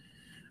just,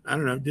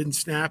 didn't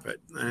snap it.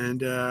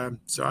 And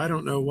so I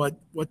don't know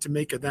what to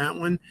make of that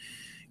one.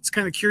 It's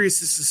kind of curious.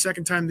 This is the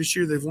second time this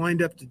year they've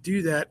lined up to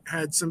do that,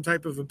 had some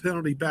type of a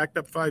penalty backed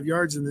up 5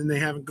 yards, and then they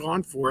haven't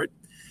gone for it.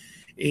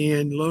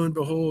 And lo and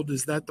behold,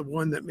 is that the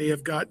one that may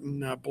have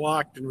gotten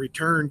blocked and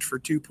returned for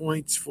 2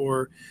 points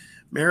for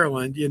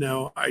Maryland?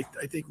 I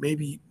think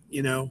maybe,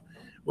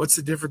 what's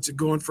the difference of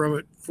going for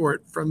it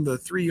from the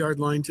 3-yard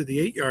line to the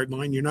 8-yard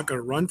line? You're not going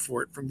to run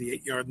for it from the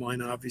 8-yard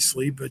line,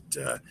 obviously, but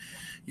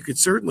you could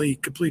certainly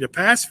complete a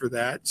pass for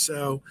that.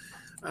 So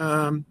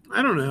I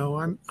don't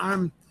know.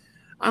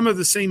 I'm of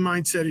the same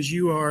mindset as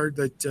you are,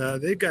 that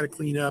they've got to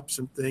clean up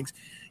some things.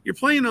 You're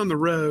playing on the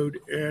road,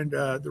 and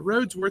the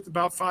road's worth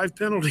about 5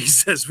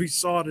 penalties, as we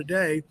saw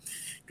today,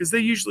 because they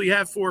usually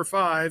have 4 or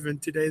 5,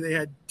 and today they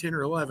had 10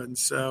 or 11.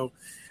 So,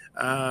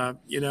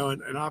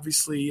 and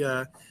obviously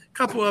a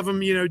couple of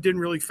them, didn't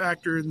really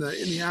factor in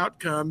the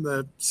outcome,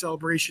 the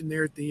celebration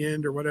there at the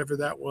end or whatever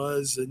that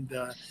was, and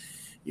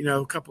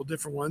a couple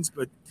different ones.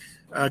 But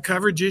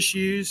coverage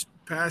issues,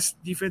 pass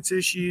defense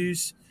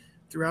issues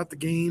throughout the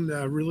game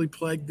really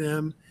plagued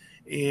them.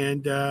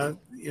 And,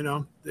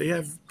 they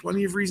have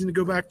plenty of reason to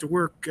go back to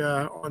work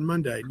on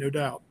Monday, no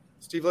doubt.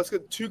 Steve, let's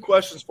get 2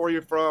 questions for you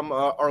from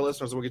our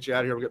listeners, and we'll get you out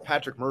of here. We'll get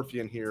Patrick Murphy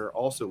in here,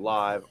 also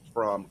live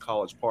from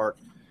College Park.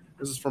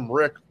 This is from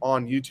Rick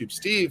on YouTube.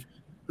 Steve,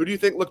 who do you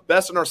think looked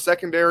best in our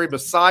secondary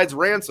besides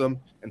Ransom,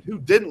 and who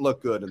didn't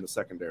look good in the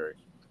secondary?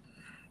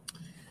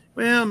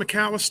 Well,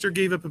 McAllister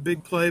gave up a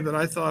big play, but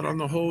I thought on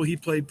the whole he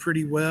played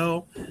pretty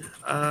well.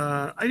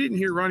 I didn't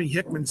hear Ronnie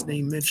Hickman's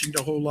name mentioned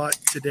a whole lot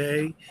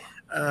today.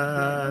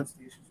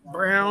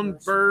 Brown,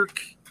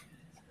 Burke,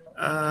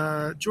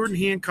 Jordan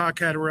Hancock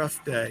had a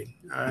rough day.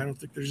 I don't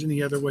think there's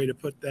any other way to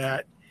put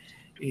that.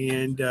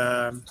 And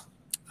I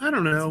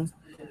don't know.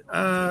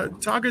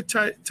 Taulia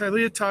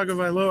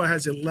Tagovailoa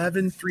has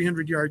 11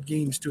 300-yard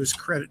games to his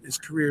credit in his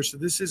career. So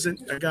this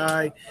isn't a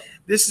guy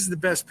 – this is the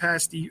best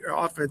pass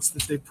offense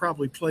that they've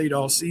probably played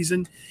all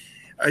season.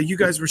 You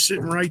guys were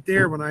sitting right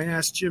there when I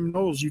asked Jim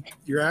Knowles,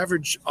 your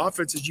average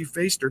offenses you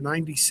faced are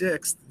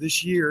 96th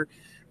this year.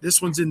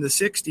 This one's in the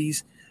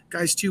 60s.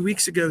 Guys, 2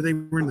 weeks ago, they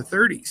were in the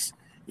 30s.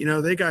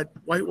 They got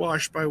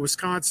whitewashed by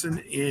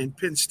Wisconsin and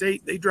Penn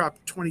State. They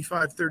dropped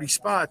 25, 30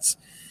 spots.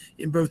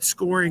 in both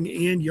scoring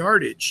and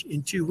yardage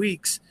in 2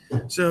 weeks.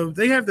 So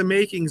they have the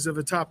makings of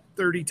a top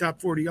 30, top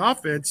 40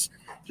 offense,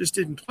 just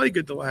didn't play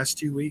good the last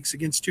 2 weeks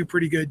against two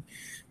pretty good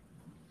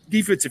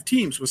defensive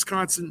teams,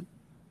 Wisconsin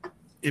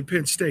and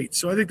Penn State.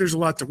 So I think there's a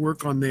lot to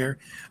work on there.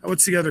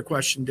 What's the other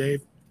question,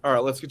 Dave? All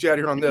right, let's get you out of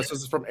here on this.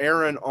 This is from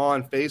Aaron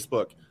on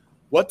Facebook.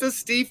 What does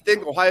Steve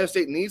think Ohio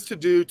State needs to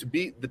do to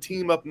beat the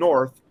team up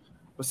north,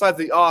 besides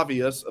the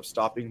obvious of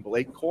stopping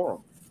Blake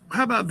Corum?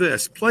 How about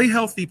this? Play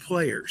healthy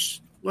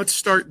players. Let's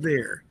start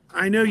there.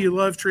 I know you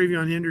love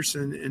TreVeyon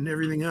Henderson and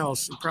everything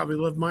else, and probably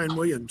love Mayan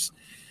Williams,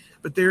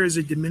 but there is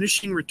a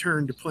diminishing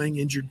return to playing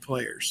injured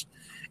players.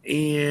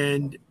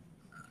 And,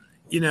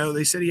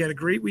 they said he had a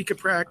great week of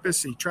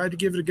practice. He tried to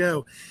give it a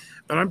go.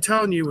 But I'm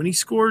telling you, when he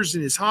scores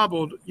and is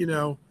hobbled,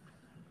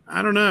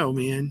 I don't know,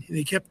 man. And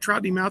they kept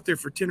trotting him out there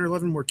for 10 or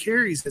 11 more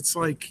carries. It's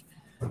like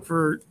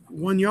for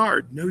 1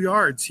 yard, no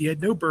yards. He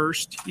had no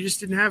burst. He just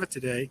didn't have it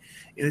today.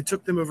 And it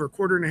took them over a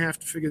quarter and a half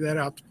to figure that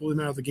out, to pull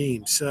him out of the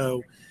game.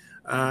 So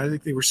I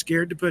think they were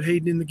scared to put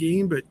Hayden in the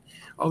game, but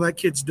all that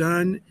kid's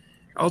done.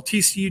 All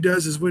TCU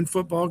does is win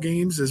football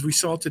games. As we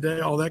saw today,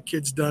 all that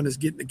kid's done is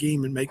get in the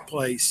game and make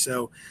plays.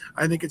 So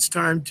I think it's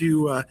time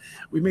to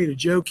we made a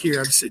joke here.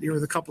 I'm sitting here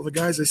with a couple of the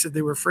guys. I said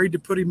they were afraid to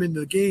put him into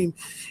the game,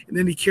 and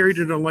then he carried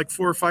it on like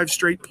 4 or 5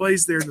 straight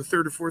plays there in the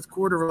third or fourth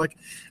quarter. We're like,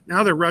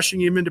 now they're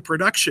rushing him into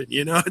production.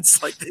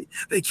 It's like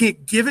they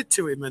can't give it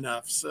to him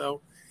enough.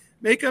 So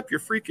make up your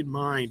freaking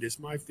mind is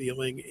my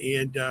feeling.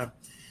 And,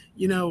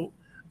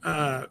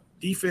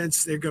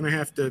 defense, they're going to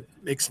have to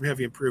make some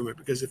heavy improvement,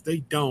 because if they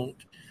don't,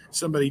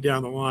 somebody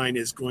down the line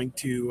is going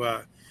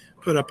to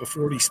put up a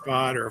 40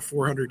 spot or a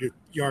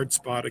 400-yard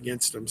spot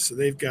against them. So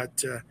they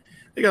got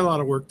a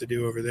lot of work to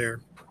do over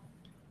there.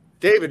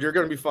 David, you're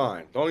going to be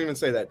fine. Don't even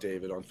say that,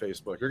 David, on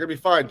Facebook. You're going to be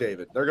fine,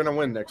 David. They're going to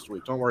win next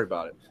week. Don't worry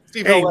about it.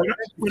 Steve, hey,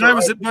 when I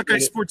was at Buckeye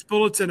Sports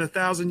Bulletin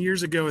 1,000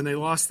 years ago and they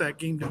lost that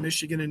game to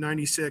Michigan in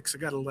 '96, I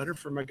got a letter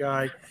from a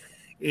guy,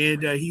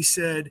 and he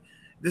said,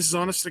 this is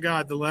honest to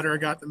God, the letter I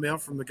got in the mail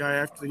from the guy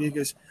after the game, he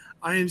goes,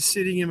 I am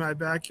sitting in my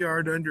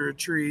backyard under a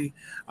tree.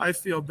 I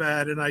feel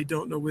bad, and I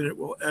don't know when it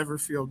will ever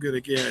feel good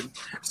again.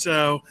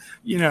 So,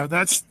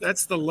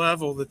 that's the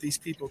level that these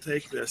people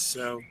take this.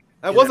 So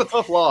that was a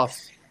tough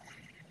loss.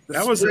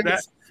 That was a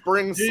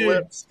spring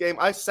slips game.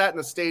 I sat in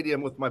the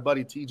stadium with my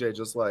buddy TJ,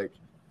 just like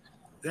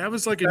that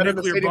was like a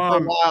nuclear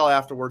bomb. For a while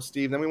afterwards,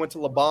 Steve. Then we went to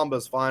La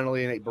Bamba's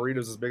finally and ate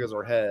burritos as big as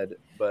our head.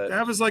 But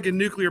that was like a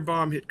nuclear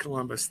bomb hit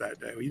Columbus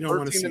that day. You don't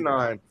want to see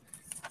 13-9.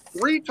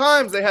 3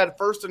 times they had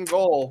first and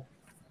goal,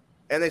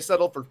 and they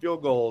settled for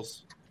field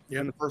goals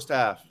in the first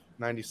half.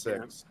 96.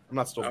 Yeah. I'm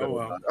not still good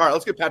with that. All right,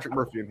 let's get Patrick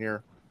Murphy in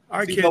here. All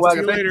right, kids. See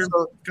you later.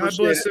 God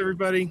bless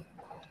everybody.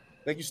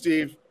 Thank you,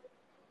 Steve.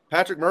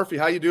 Patrick Murphy,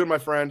 how you doing, my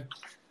friend?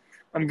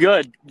 I'm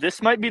good.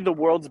 This might be the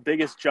world's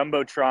biggest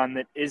jumbotron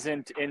that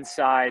isn't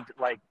inside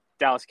like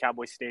Dallas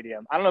Cowboys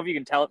Stadium. I don't know if you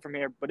can tell it from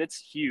here, but it's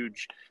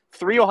huge.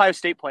 3 Ohio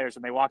State players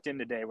when they walked in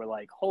today were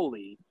like,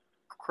 "Holy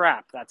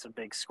crap, that's a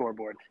big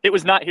scoreboard." It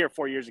was not here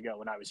 4 years ago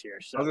when I was here.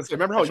 So I was gonna say,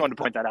 remember how I just wanted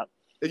to point that out.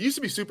 It used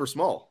to be super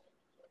small.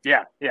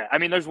 Yeah. I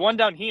mean, there's one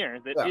down here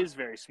that is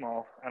very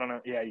small. I don't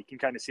know. Yeah, you can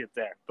kind of see it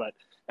there. But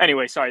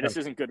anyway, sorry, this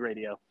isn't good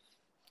radio.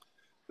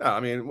 No, I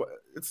mean,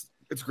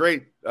 it's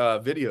great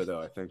video,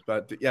 though, I think.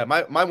 But, yeah,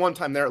 my one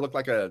time there, it looked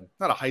like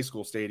not a high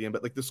school stadium,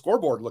 but like the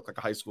scoreboard looked like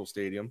a high school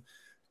stadium.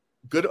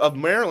 Good of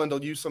Maryland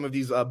will use some of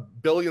these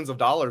billions of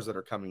dollars that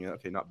are coming in.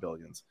 Okay, not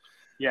billions.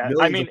 Yeah,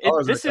 I mean,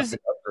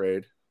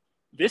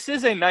 this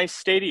is a nice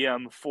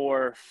stadium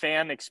for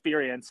fan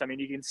experience. I mean,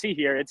 you can see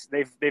here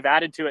they've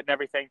added to it and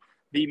everything.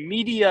 The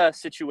media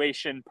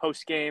situation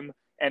post game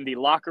and the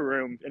locker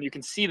room, and you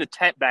can see the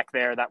tent back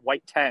there, that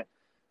white tent.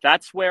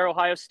 That's where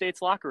Ohio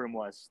State's locker room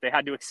was. They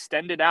had to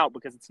extend it out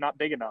because it's not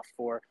big enough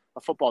for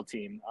a football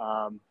team.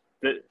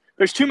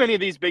 There's too many of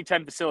these Big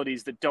Ten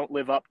facilities that don't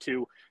live up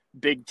to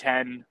Big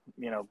Ten,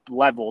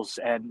 levels,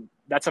 and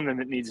that's something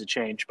that needs to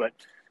change. But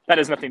that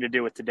has nothing to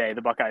do with today.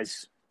 The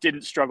Buckeyes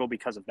didn't struggle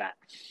because of that.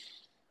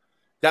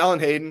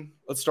 Dallin Hayden,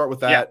 let's start with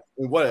that.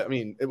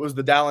 Yeah. It was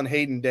the Dallin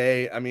Hayden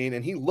day. I mean,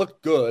 and he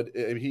looked good.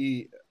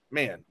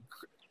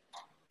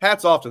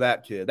 Hats off to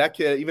that kid. That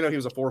kid, even though he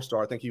was a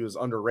 4-star, I think he was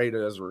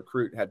underrated as a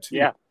recruit, had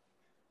 2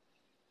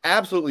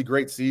 absolutely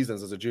great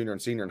seasons as a junior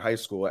and senior in high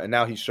school, and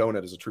now he's shown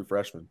it as a true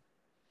freshman.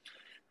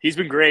 He's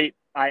been great.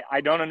 I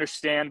don't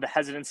understand the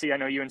hesitancy. I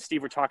know you and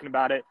Steve were talking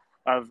about it,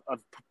 of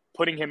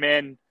putting him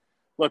in.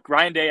 Look,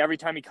 Ryan Day, every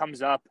time he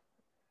comes up,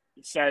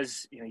 he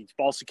says, he's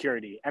ball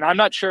security. And I'm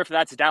not sure if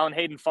that's Dallin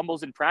Hayden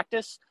fumbles in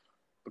practice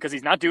because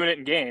he's not doing it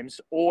in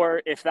games,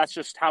 or if that's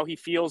just how he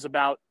feels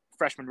about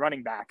freshman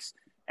running backs.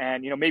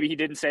 And, maybe he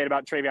didn't say it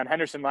about TreVeyon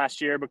Henderson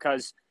last year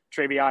because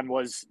TreVeyon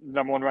was the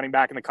number 1 running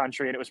back in the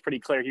country, and it was pretty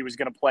clear he was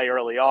going to play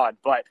early on.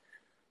 But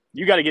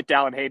you got to get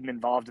Dallin Hayden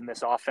involved in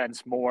this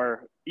offense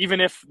more.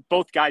 Even if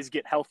both guys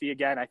get healthy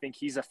again, I think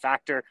he's a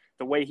factor.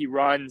 The way he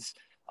runs,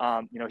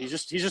 he's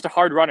just a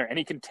hard runner, and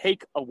he can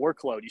take a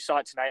workload. You saw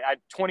it tonight. I had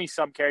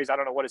 20-some carries. I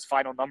don't know what his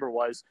final number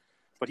was,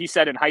 but he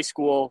said in high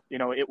school,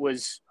 it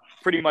was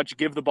pretty much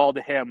give the ball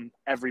to him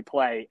every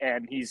play,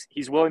 and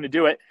he's willing to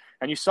do it.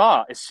 And you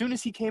saw as soon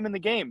as he came in the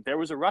game, there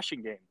was a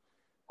rushing game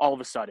all of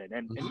a sudden.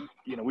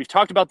 And we've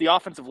talked about the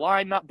offensive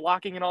line not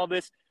blocking and all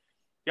this.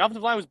 The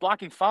offensive line was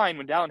blocking fine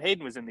when Dallin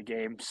Hayden was in the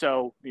game.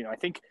 So,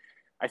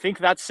 I think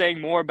that's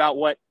saying more about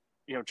what,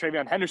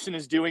 Travion Henderson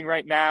is doing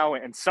right now.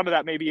 And some of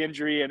that may be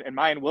injury and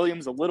Mayan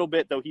Williams a little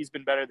bit, though he's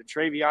been better than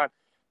Travion.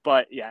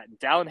 But yeah,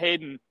 Dallin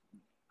Hayden,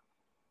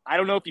 I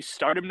don't know if you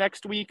start him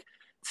next week.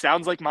 It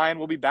sounds like Mayan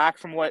will be back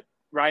from what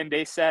Ryan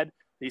Day said.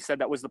 He said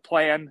that was the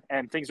plan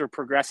and things are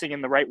progressing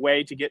in the right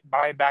way to get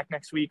Mayan back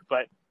next week.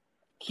 But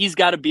he's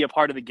got to be a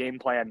part of the game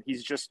plan.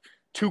 He's just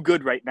too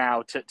good right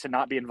now to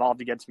not be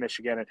involved against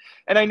Michigan.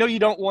 And I know you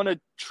don't want to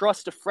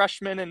trust a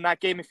freshman in that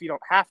game if you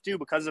don't have to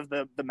because of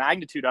the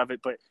magnitude of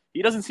it, but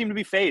he doesn't seem to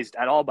be fazed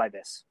at all by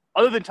this.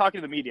 Other than talking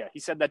to the media, he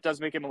said that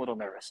does make him a little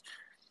nervous.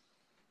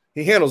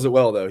 He handles it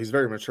well, though. He's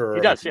very mature.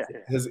 He does, yeah.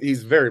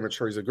 He's very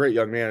mature. He's a great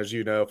young man, as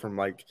you know, from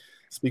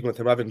speaking with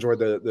him. I've enjoyed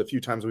the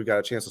few times we've got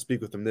a chance to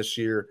speak with him this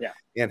year. Yeah.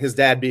 And his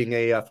dad being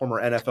a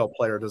former NFL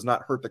player does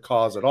not hurt the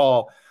cause at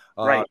all.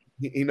 Right.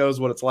 He knows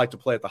what it's like to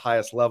play at the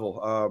highest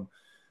level.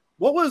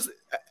 What was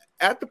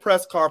at the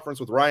press conference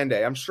with Ryan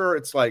Day? I'm sure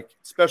it's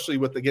especially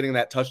with getting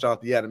that touchdown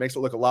at the end, it makes it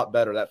look a lot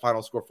better. That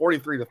final score,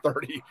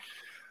 43-30,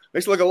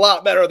 makes it look a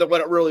lot better than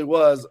what it really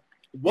was.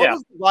 What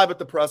was the vibe at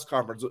the press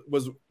conference?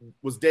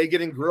 Was Day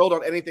getting grilled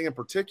on anything in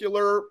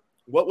particular?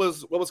 What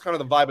was kind of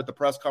the vibe at the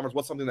press conference?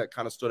 What's something that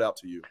kind of stood out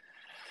to you?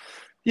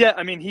 Yeah,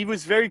 I mean, he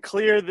was very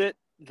clear that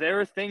there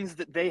are things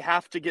that they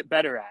have to get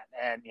better at.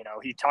 And,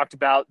 he talked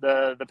about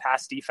the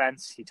pass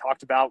defense. He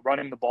talked about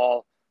running the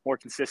ball more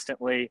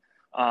consistently.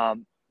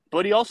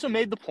 But he also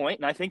made the point,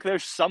 and I think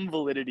there's some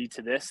validity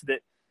to this,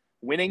 that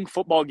winning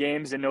football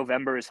games in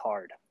November is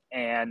hard.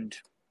 And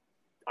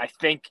I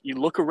think you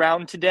look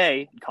around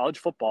today in college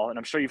football, and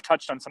I'm sure you've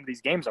touched on some of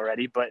these games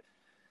already, but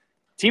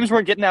teams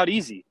weren't getting out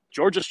easy.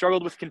 Georgia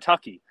struggled with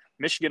Kentucky.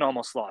 Michigan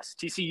almost lost.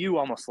 TCU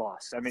almost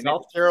lost. I mean,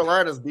 South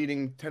Carolina's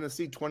beating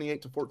Tennessee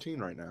 28-14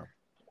 right now.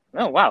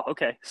 Oh, wow.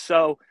 Okay.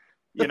 So,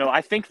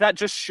 I think that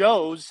just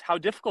shows how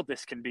difficult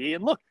this can be.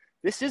 And look,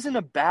 this isn't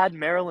a bad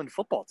Maryland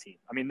football team.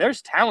 I mean,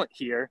 there's talent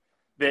here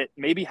that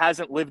maybe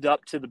hasn't lived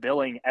up to the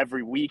billing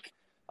every week.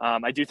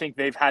 I do think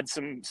they've had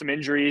some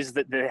injuries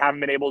that they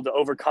haven't been able to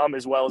overcome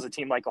as well as a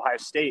team like Ohio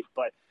State.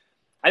 But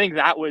I think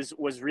that was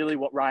really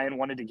what Ryan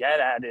wanted to get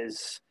at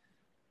is,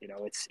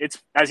 it's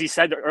as he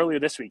said earlier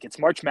this week, it's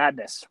March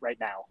Madness right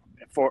now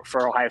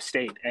for Ohio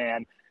State.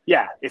 And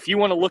yeah, if you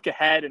want to look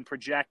ahead and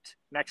project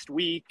next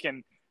week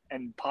and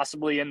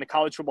possibly in the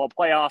college football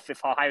playoff,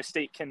 if Ohio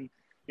State can,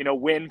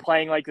 win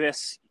playing like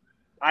this,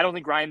 I don't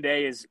think Ryan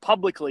Day is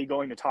publicly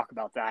going to talk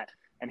about that.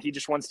 And he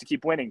just wants to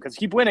keep winning because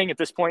keep winning at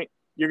this point,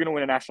 you're going to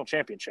win a national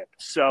championship.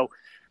 So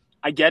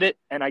I get it.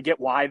 And I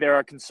get why there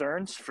are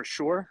concerns for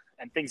sure.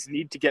 And things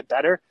need to get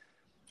better.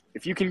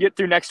 If you can get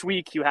through next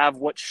week, you have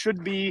what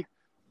should be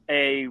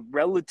a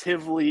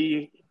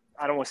relatively,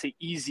 I don't want to say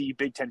easy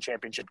Big Ten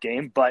championship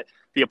game, but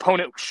the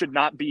opponent should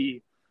not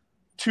be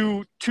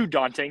too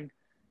daunting.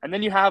 And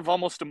then you have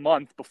almost a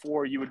month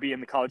before you would be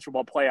in the college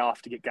football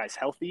playoff to get guys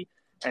healthy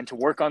and to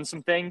work on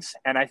some things.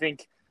 And I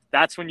think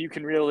that's when you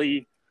can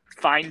really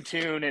fine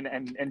tune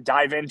and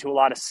dive into a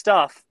lot of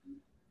stuff,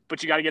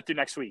 but you got to get through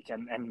next week.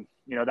 And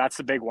that's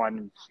the big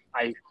one.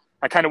 I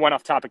kind of went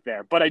off topic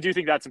there, but I do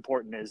think that's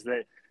important is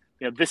that,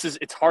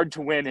 it's hard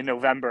to win in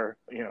November.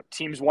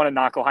 Teams want to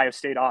knock Ohio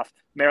State off.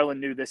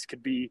 Maryland knew this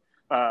could be,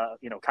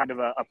 kind of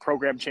a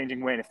program changing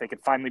win if they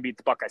could finally beat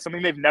the Buckeyes,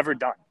 something they've never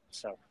done.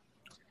 So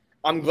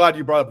I'm glad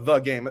you brought up the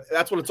game.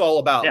 That's what it's all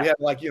about. Yeah.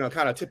 We had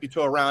kind of tippy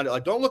toe around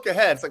it. Don't look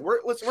ahead.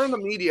 It's we're in the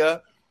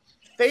media.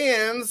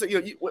 Fans,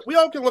 we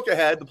all can look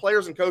ahead. The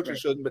players and coaches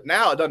shouldn't, but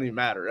now it doesn't even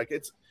matter.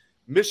 It's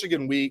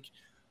Michigan week.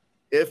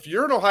 If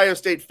you're an Ohio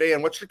State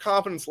fan, what's your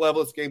confidence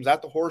level? This game's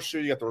at the Horseshoe.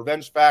 You got the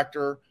revenge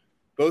factor.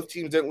 Both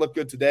teams didn't look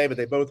good today, but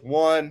they both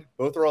won.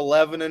 Both are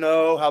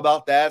 11-0. How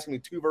about that? It's going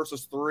to be 2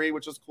 versus 3,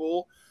 which is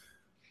cool.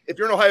 If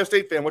you're an Ohio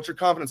State fan, what's your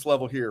confidence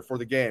level here for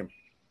the game?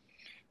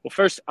 Well,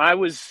 first, I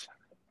was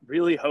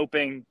really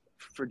hoping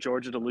for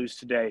Georgia to lose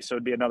today, so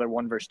it'd be another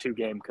 1 versus 2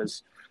 game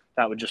because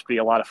that would just be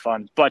a lot of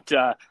fun. But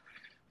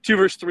 2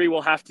 versus 3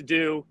 we'll have to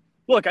do.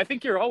 Look, I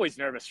think you're always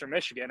nervous for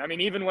Michigan. I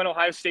mean, even when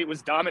Ohio State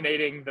was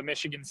dominating the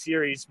Michigan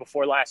series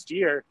before last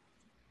year,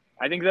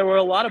 I think there were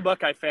a lot of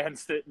Buckeye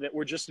fans that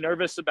were just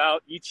nervous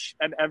about each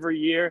and every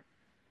year.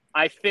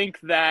 I think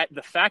that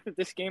the fact that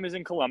this game is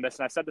in Columbus,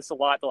 and I've said this a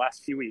lot the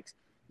last few weeks,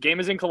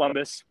 game is in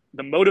Columbus,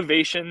 the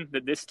motivation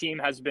that this team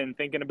has been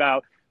thinking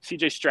about,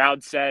 CJ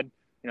Stroud said,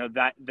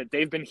 that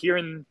they've been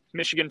hearing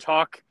Michigan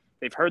talk.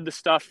 They've heard the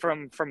stuff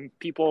from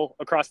people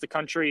across the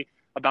country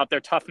about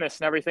their toughness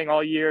and everything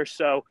all year.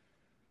 So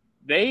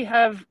they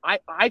have,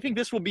 I think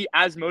this will be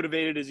as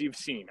motivated as you've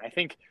seen. I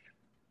think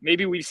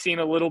maybe we've seen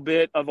a little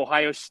bit of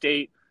Ohio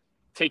State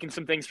taking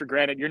some things for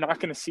granted. You're not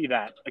going to see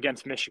that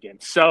against Michigan.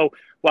 So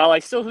while I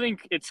still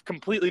think it's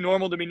completely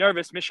normal to be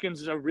nervous,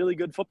 Michigan's a really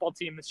good football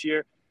team this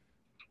year.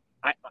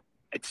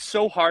 it's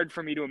so hard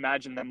for me to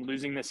imagine them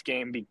losing this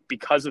game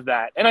because of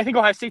that. And I think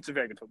Ohio State's a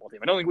very good football team.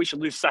 I don't think we should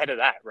lose sight of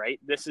that, right?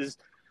 This is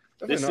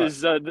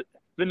the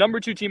number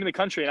 2 team in the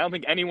country, and I don't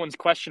think anyone's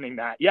questioning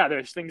that. Yeah,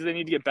 there's things they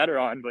need to get better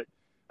on, but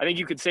I think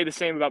you could say the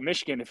same about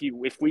Michigan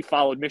if we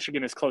followed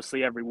Michigan as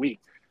closely every week.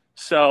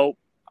 So,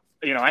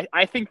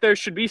 I think there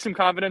should be some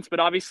confidence, but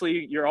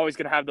obviously you're always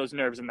going to have those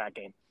nerves in that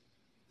game.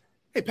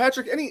 Hey,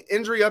 Patrick, any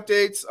injury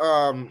updates?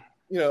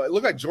 It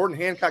looked like Jordan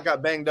Hancock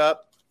got banged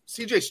up.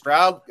 CJ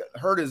Stroud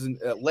hurt his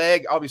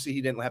leg. Obviously,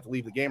 he didn't have to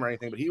leave the game or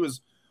anything, but he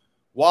was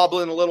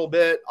wobbling a little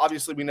bit.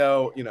 Obviously, we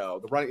know,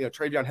 the running,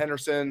 Travion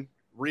Henderson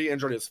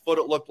re-injured his foot,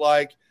 it looked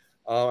like.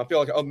 I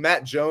feel like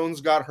Matt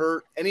Jones got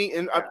hurt.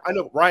 I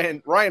know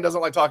Ryan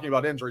doesn't like talking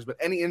about injuries, but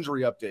any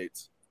injury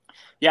updates?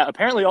 Yeah,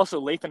 apparently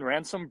also Lathan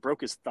Ransom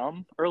broke his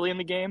thumb early in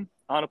the game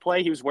on a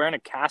play. He was wearing a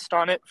cast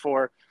on it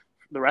for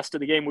the rest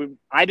of the game.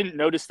 I didn't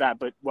notice that,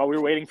 but while we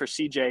were waiting for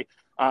CJ,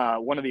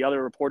 one of the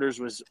other reporters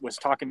was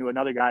talking to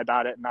another guy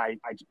about it, and I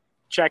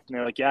checked, and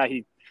they're like, yeah,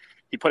 he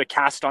put a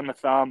cast on the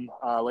thumb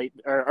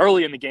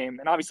early in the game,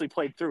 and obviously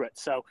played through it.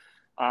 So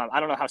I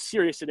don't know how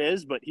serious it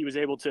is, but he was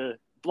able to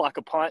block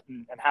a punt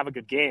and have a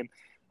good game.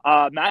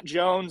 Matt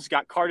Jones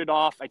got carted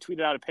off. I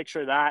tweeted out a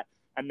picture of that,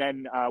 and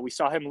then we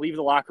saw him leave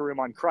the locker room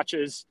on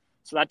crutches,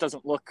 so that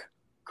doesn't look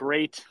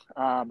great.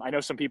 I know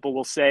some people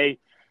will say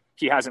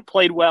he hasn't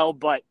played well,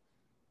 but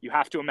you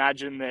have to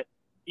imagine that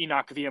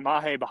Enoch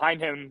Viamahe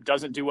behind him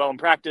doesn't do well in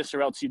practice,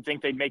 or else you'd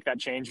think they'd make that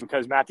change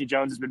because Matthew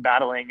Jones has been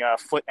battling a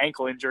foot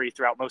ankle injury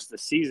throughout most of the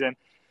season.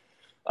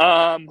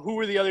 Who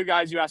were the other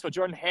guys you asked about?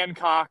 Jordan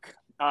Hancock.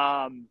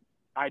 I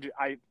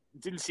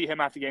didn't see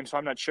him after the game, so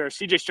I'm not sure.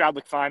 CJ Stroud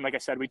looked fine. Like I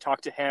said, we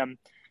talked to him.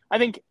 I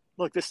think,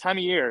 look, this time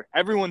of year,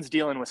 everyone's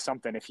dealing with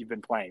something if you've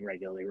been playing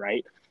regularly,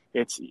 right?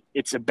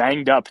 It's a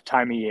banged up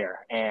time of year,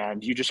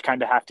 and you just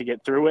kind of have to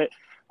get through it.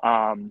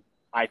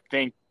 I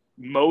think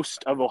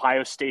most of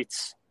Ohio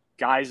State's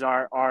guys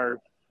are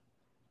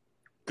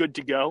good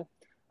to go.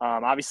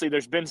 Obviously,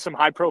 there's been some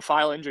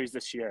high-profile injuries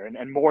this year,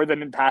 and more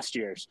than in past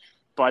years.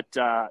 But,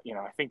 I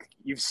think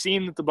you've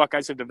seen that the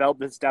Buckeyes have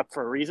developed this depth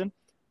for a reason,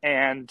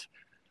 and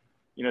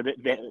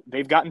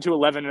they've gotten to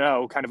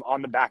 11-0 kind of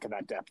on the back of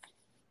that depth.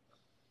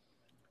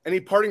 Any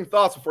parting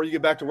thoughts before you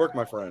get back to work,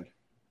 my friend?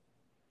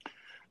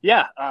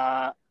 Yeah,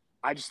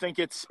 I just think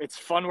it's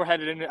fun. We're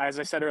headed in, as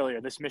I said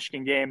earlier, this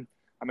Michigan game.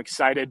 I'm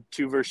excited.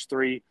 2 versus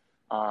 3.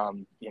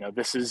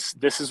 This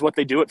is what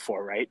they do it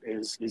for, right?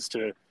 Is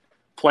to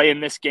play in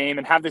this game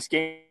and have this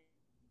game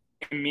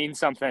mean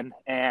something.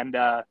 And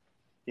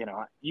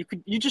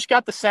you just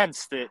got the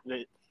sense that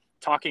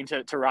talking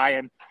to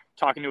Ryan,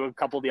 talking to a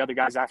couple of the other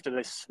guys after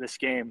this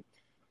game,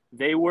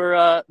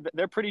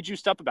 they're pretty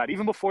juiced up about it.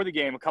 Even before the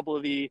game, a couple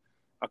of the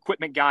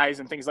equipment guys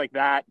and things like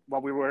that,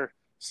 while we were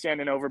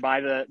standing over by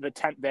the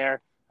tent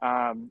there,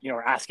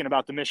 were asking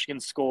about the Michigan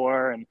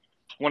score, and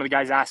one of the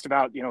guys asked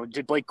about,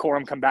 did Blake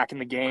Corum come back in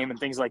the game and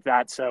things like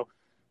that. So,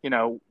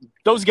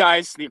 those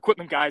guys, the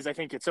equipment guys, I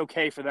think it's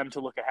okay for them to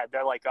look ahead.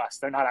 They're like us.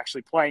 They're not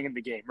actually playing in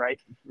the game, right?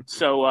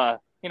 So,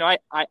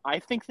 I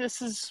think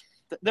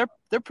they're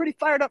pretty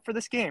fired up for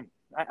this game.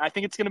 I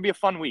think it's going to be a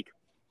fun week.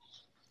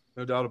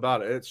 No doubt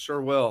about it. It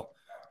sure will.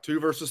 2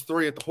 versus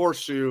 3 at the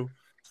Horseshoe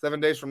 7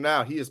 days from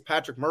now. He is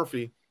Patrick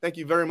Murphy. Thank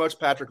you very much,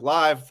 Patrick,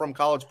 live from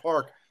College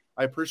Park.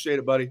 I appreciate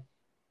it, buddy.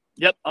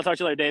 Yep. I'll talk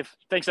to you later, Dave.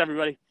 Thanks,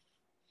 everybody.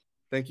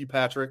 Thank you,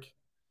 Patrick.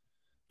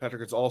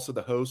 Patrick is also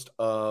the host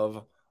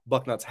of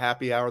Bucknuts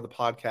Happy Hour, the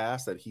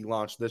podcast that he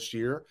launched this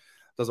year.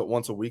 Does it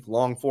once a week,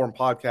 long-form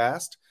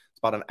podcast. It's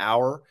about an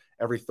hour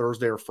every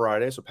Thursday or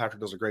Friday, so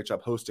Patrick does a great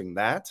job hosting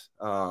that.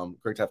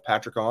 Great to have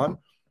Patrick on.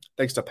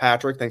 Thanks to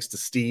Patrick. Thanks to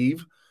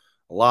Steve,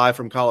 live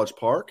from College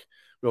Park.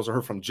 We also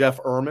heard from Jeff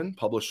Ehrman,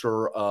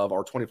 publisher of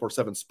our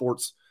 24/7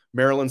 Sports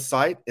Maryland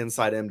site,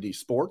 Inside MD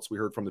Sports. We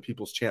heard from the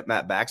People's Champ,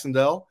 Matt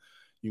Baxendale.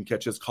 You can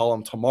catch his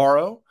column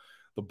tomorrow,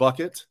 The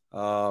Bucket.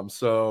 Hey,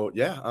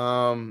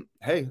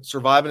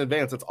 survive in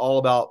advance. It's all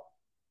about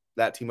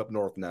that team up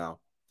north now.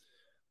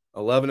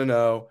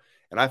 11-0,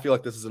 and I feel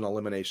like this is an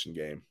elimination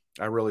game.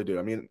 I really do.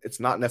 I mean, it's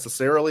not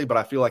necessarily, but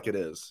I feel like it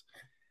is.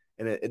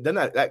 And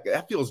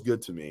that feels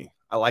good to me.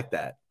 I like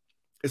that,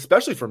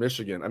 especially for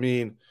Michigan. I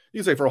mean, you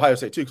can say for Ohio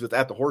State too, because it's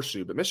at the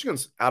Horseshoe, but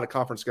Michigan's out of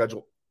conference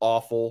schedule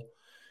awful,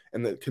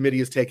 and the committee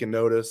has taken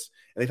notice,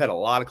 and they've had a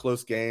lot of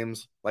close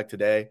games like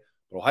today.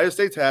 But Ohio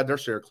State's had their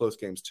share of close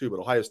games too, but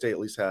Ohio State at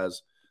least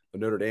has the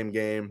Notre Dame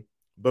game.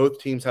 Both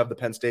teams have the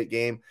Penn State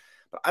game,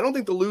 but I don't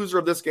think the loser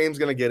of this game is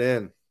going to get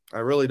in. I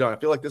really don't. I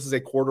feel like this is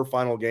a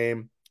quarterfinal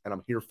game, and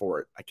I'm here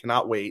for it. I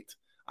cannot wait.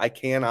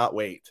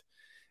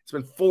 It's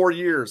been 4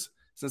 years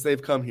since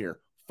they've come here.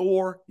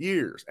 4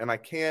 years, and I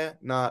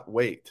cannot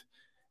wait.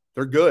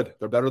 They're good.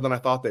 They're better than I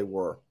thought they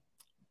were.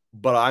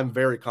 But I'm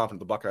very confident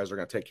the Buckeyes are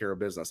going to take care of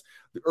business.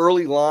 The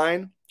early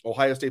line,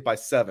 Ohio State by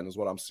 7 is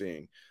what I'm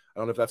seeing. I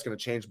don't know if that's going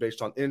to change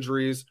based on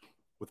injuries,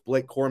 with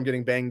Blake Corum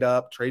getting banged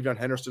up, Travion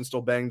Henderson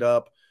still banged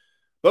up.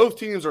 Both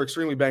teams are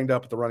extremely banged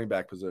up at the running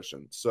back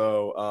position.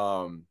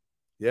 So,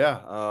 we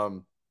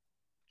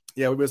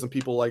have some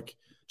people like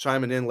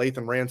chiming in.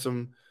 Lathan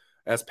Ransom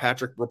as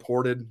Patrick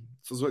reported.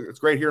 So it's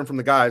great hearing from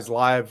the guys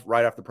live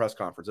right after the press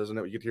conference, isn't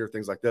it? You get to hear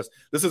things like this.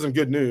 This isn't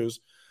good news,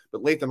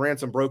 but Lathan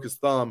Ransom broke his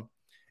thumb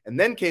and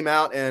then came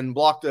out and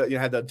blocked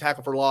had the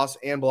tackle for loss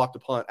and blocked a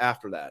punt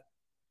after that.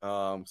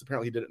 So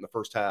apparently he did it in the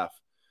first half.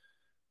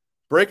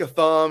 Break a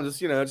thumb,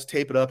 just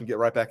tape it up and get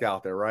right back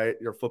out there, right?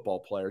 You're a football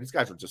player. These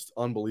guys are just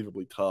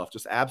unbelievably tough,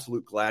 just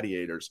absolute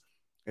gladiators.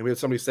 And we had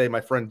somebody say,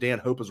 my friend Dan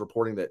Hope is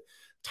reporting that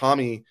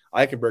Tommy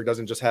Eichenberg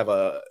doesn't just have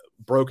a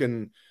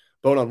broken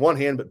bone on one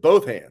hand, but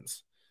both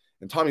hands.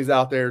 And Tommy's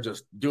out there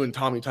just doing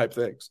Tommy type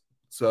things.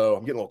 So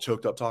I'm getting a little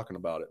choked up talking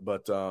about it.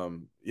 But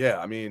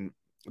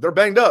they're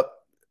banged up.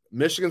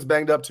 Michigan's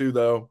banged up too,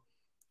 though.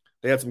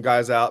 They had some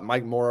guys out.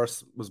 Mike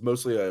Morris was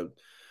mostly a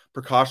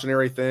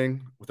precautionary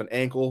thing with an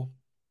ankle.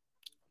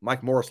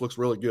 Mike Morris looks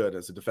really good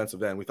as a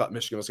defensive end. We thought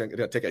Michigan was going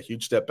to take a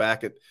huge step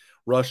back at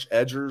rush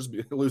edgers,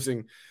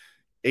 losing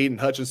Aiden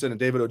Hutchinson and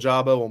David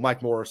Ojabo. Well,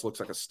 Mike Morris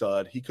looks like a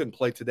stud. He couldn't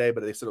play today,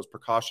 but they said it was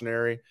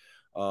precautionary.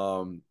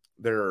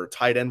 Their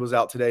tight end was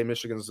out today,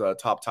 Michigan's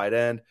top tight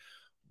end.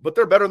 But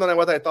they're better than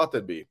what I thought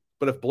they'd be.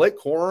 But if Blake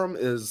Corum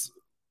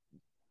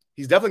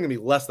he's definitely going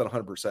to be less than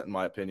 100% in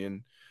my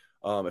opinion.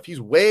 If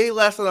he's way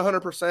less than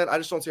 100%, I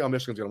just don't see how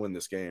Michigan's going to win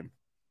this game.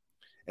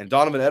 And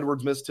Donovan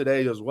Edwards missed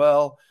today as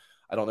well.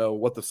 I don't know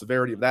what the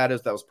severity of that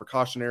is. That was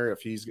precautionary.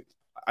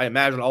 I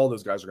imagine all of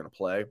those guys are going to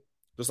play.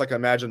 Just like I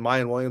imagine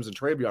Mayan Williams and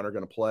Travion are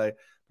going to play.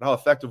 But how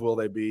effective will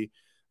they be?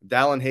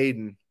 Dallin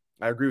Hayden,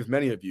 I agree with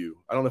many of you.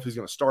 I don't know if he's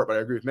going to start, but I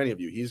agree with many of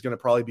you. He's going to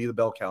probably be the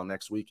bell cow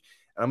next week.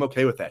 And I'm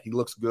okay with that. He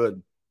looks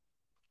good.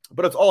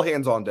 But it's all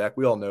hands on deck.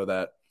 We all know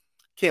that.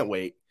 Can't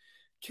wait.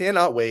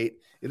 Cannot wait.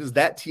 It is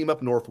that team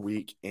up north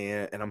week,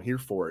 and I'm here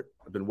for it.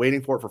 I've been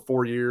waiting for it for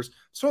 4 years.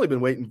 Certainly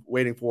been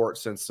waiting for it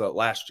since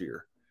last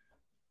year.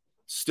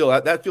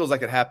 Still, that feels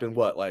like it happened,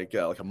 like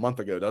a month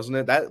ago, doesn't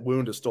it? That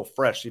wound is still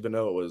fresh, even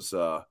though it was,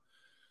 100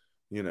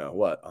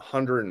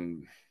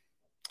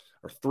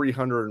 or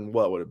 300 and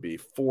what would it be?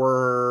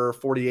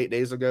 348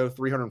 days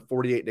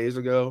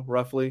ago,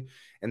 roughly.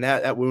 And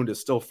that wound is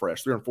still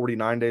fresh,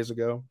 349 days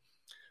ago.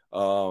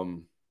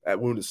 That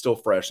wound is still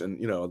fresh. And,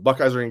 the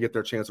Buckeyes are going to get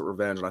their chance at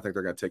revenge, and I think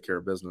they're going to take care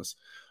of business.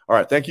 All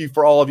right. Thank you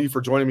for all of you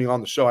for joining me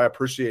on the show. I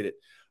appreciate it.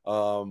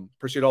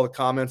 Appreciate all the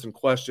comments and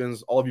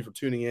questions, all of you for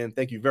tuning in.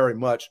 Thank you very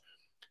much.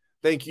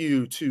 Thank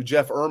you to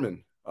Jeff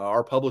Ehrman,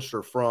 our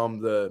publisher from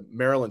the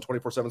Maryland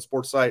 24/7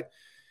 sports site,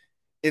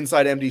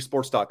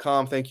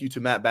 InsideMDSports.com. Thank you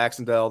to Matt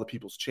Baxendale, the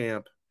People's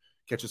Champ.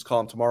 Catch his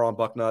column tomorrow on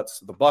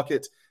Bucknuts, The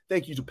Bucket.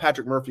 Thank you to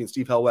Patrick Murphy and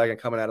Steve Hellwagon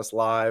coming at us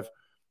live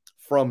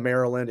from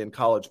Maryland in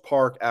College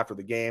Park after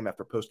the game,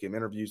 after post-game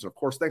interviews. And, of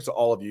course, thanks to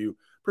all of you.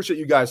 Appreciate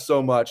you guys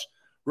so much.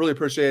 Really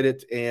appreciate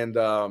it. And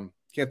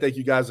can't thank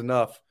you guys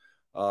enough.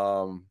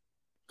 Go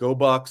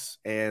Bucks.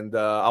 And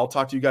I'll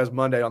talk to you guys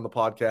Monday on the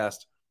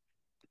podcast.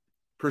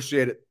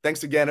 Appreciate it.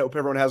 Thanks again. I hope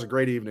everyone has a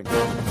great evening.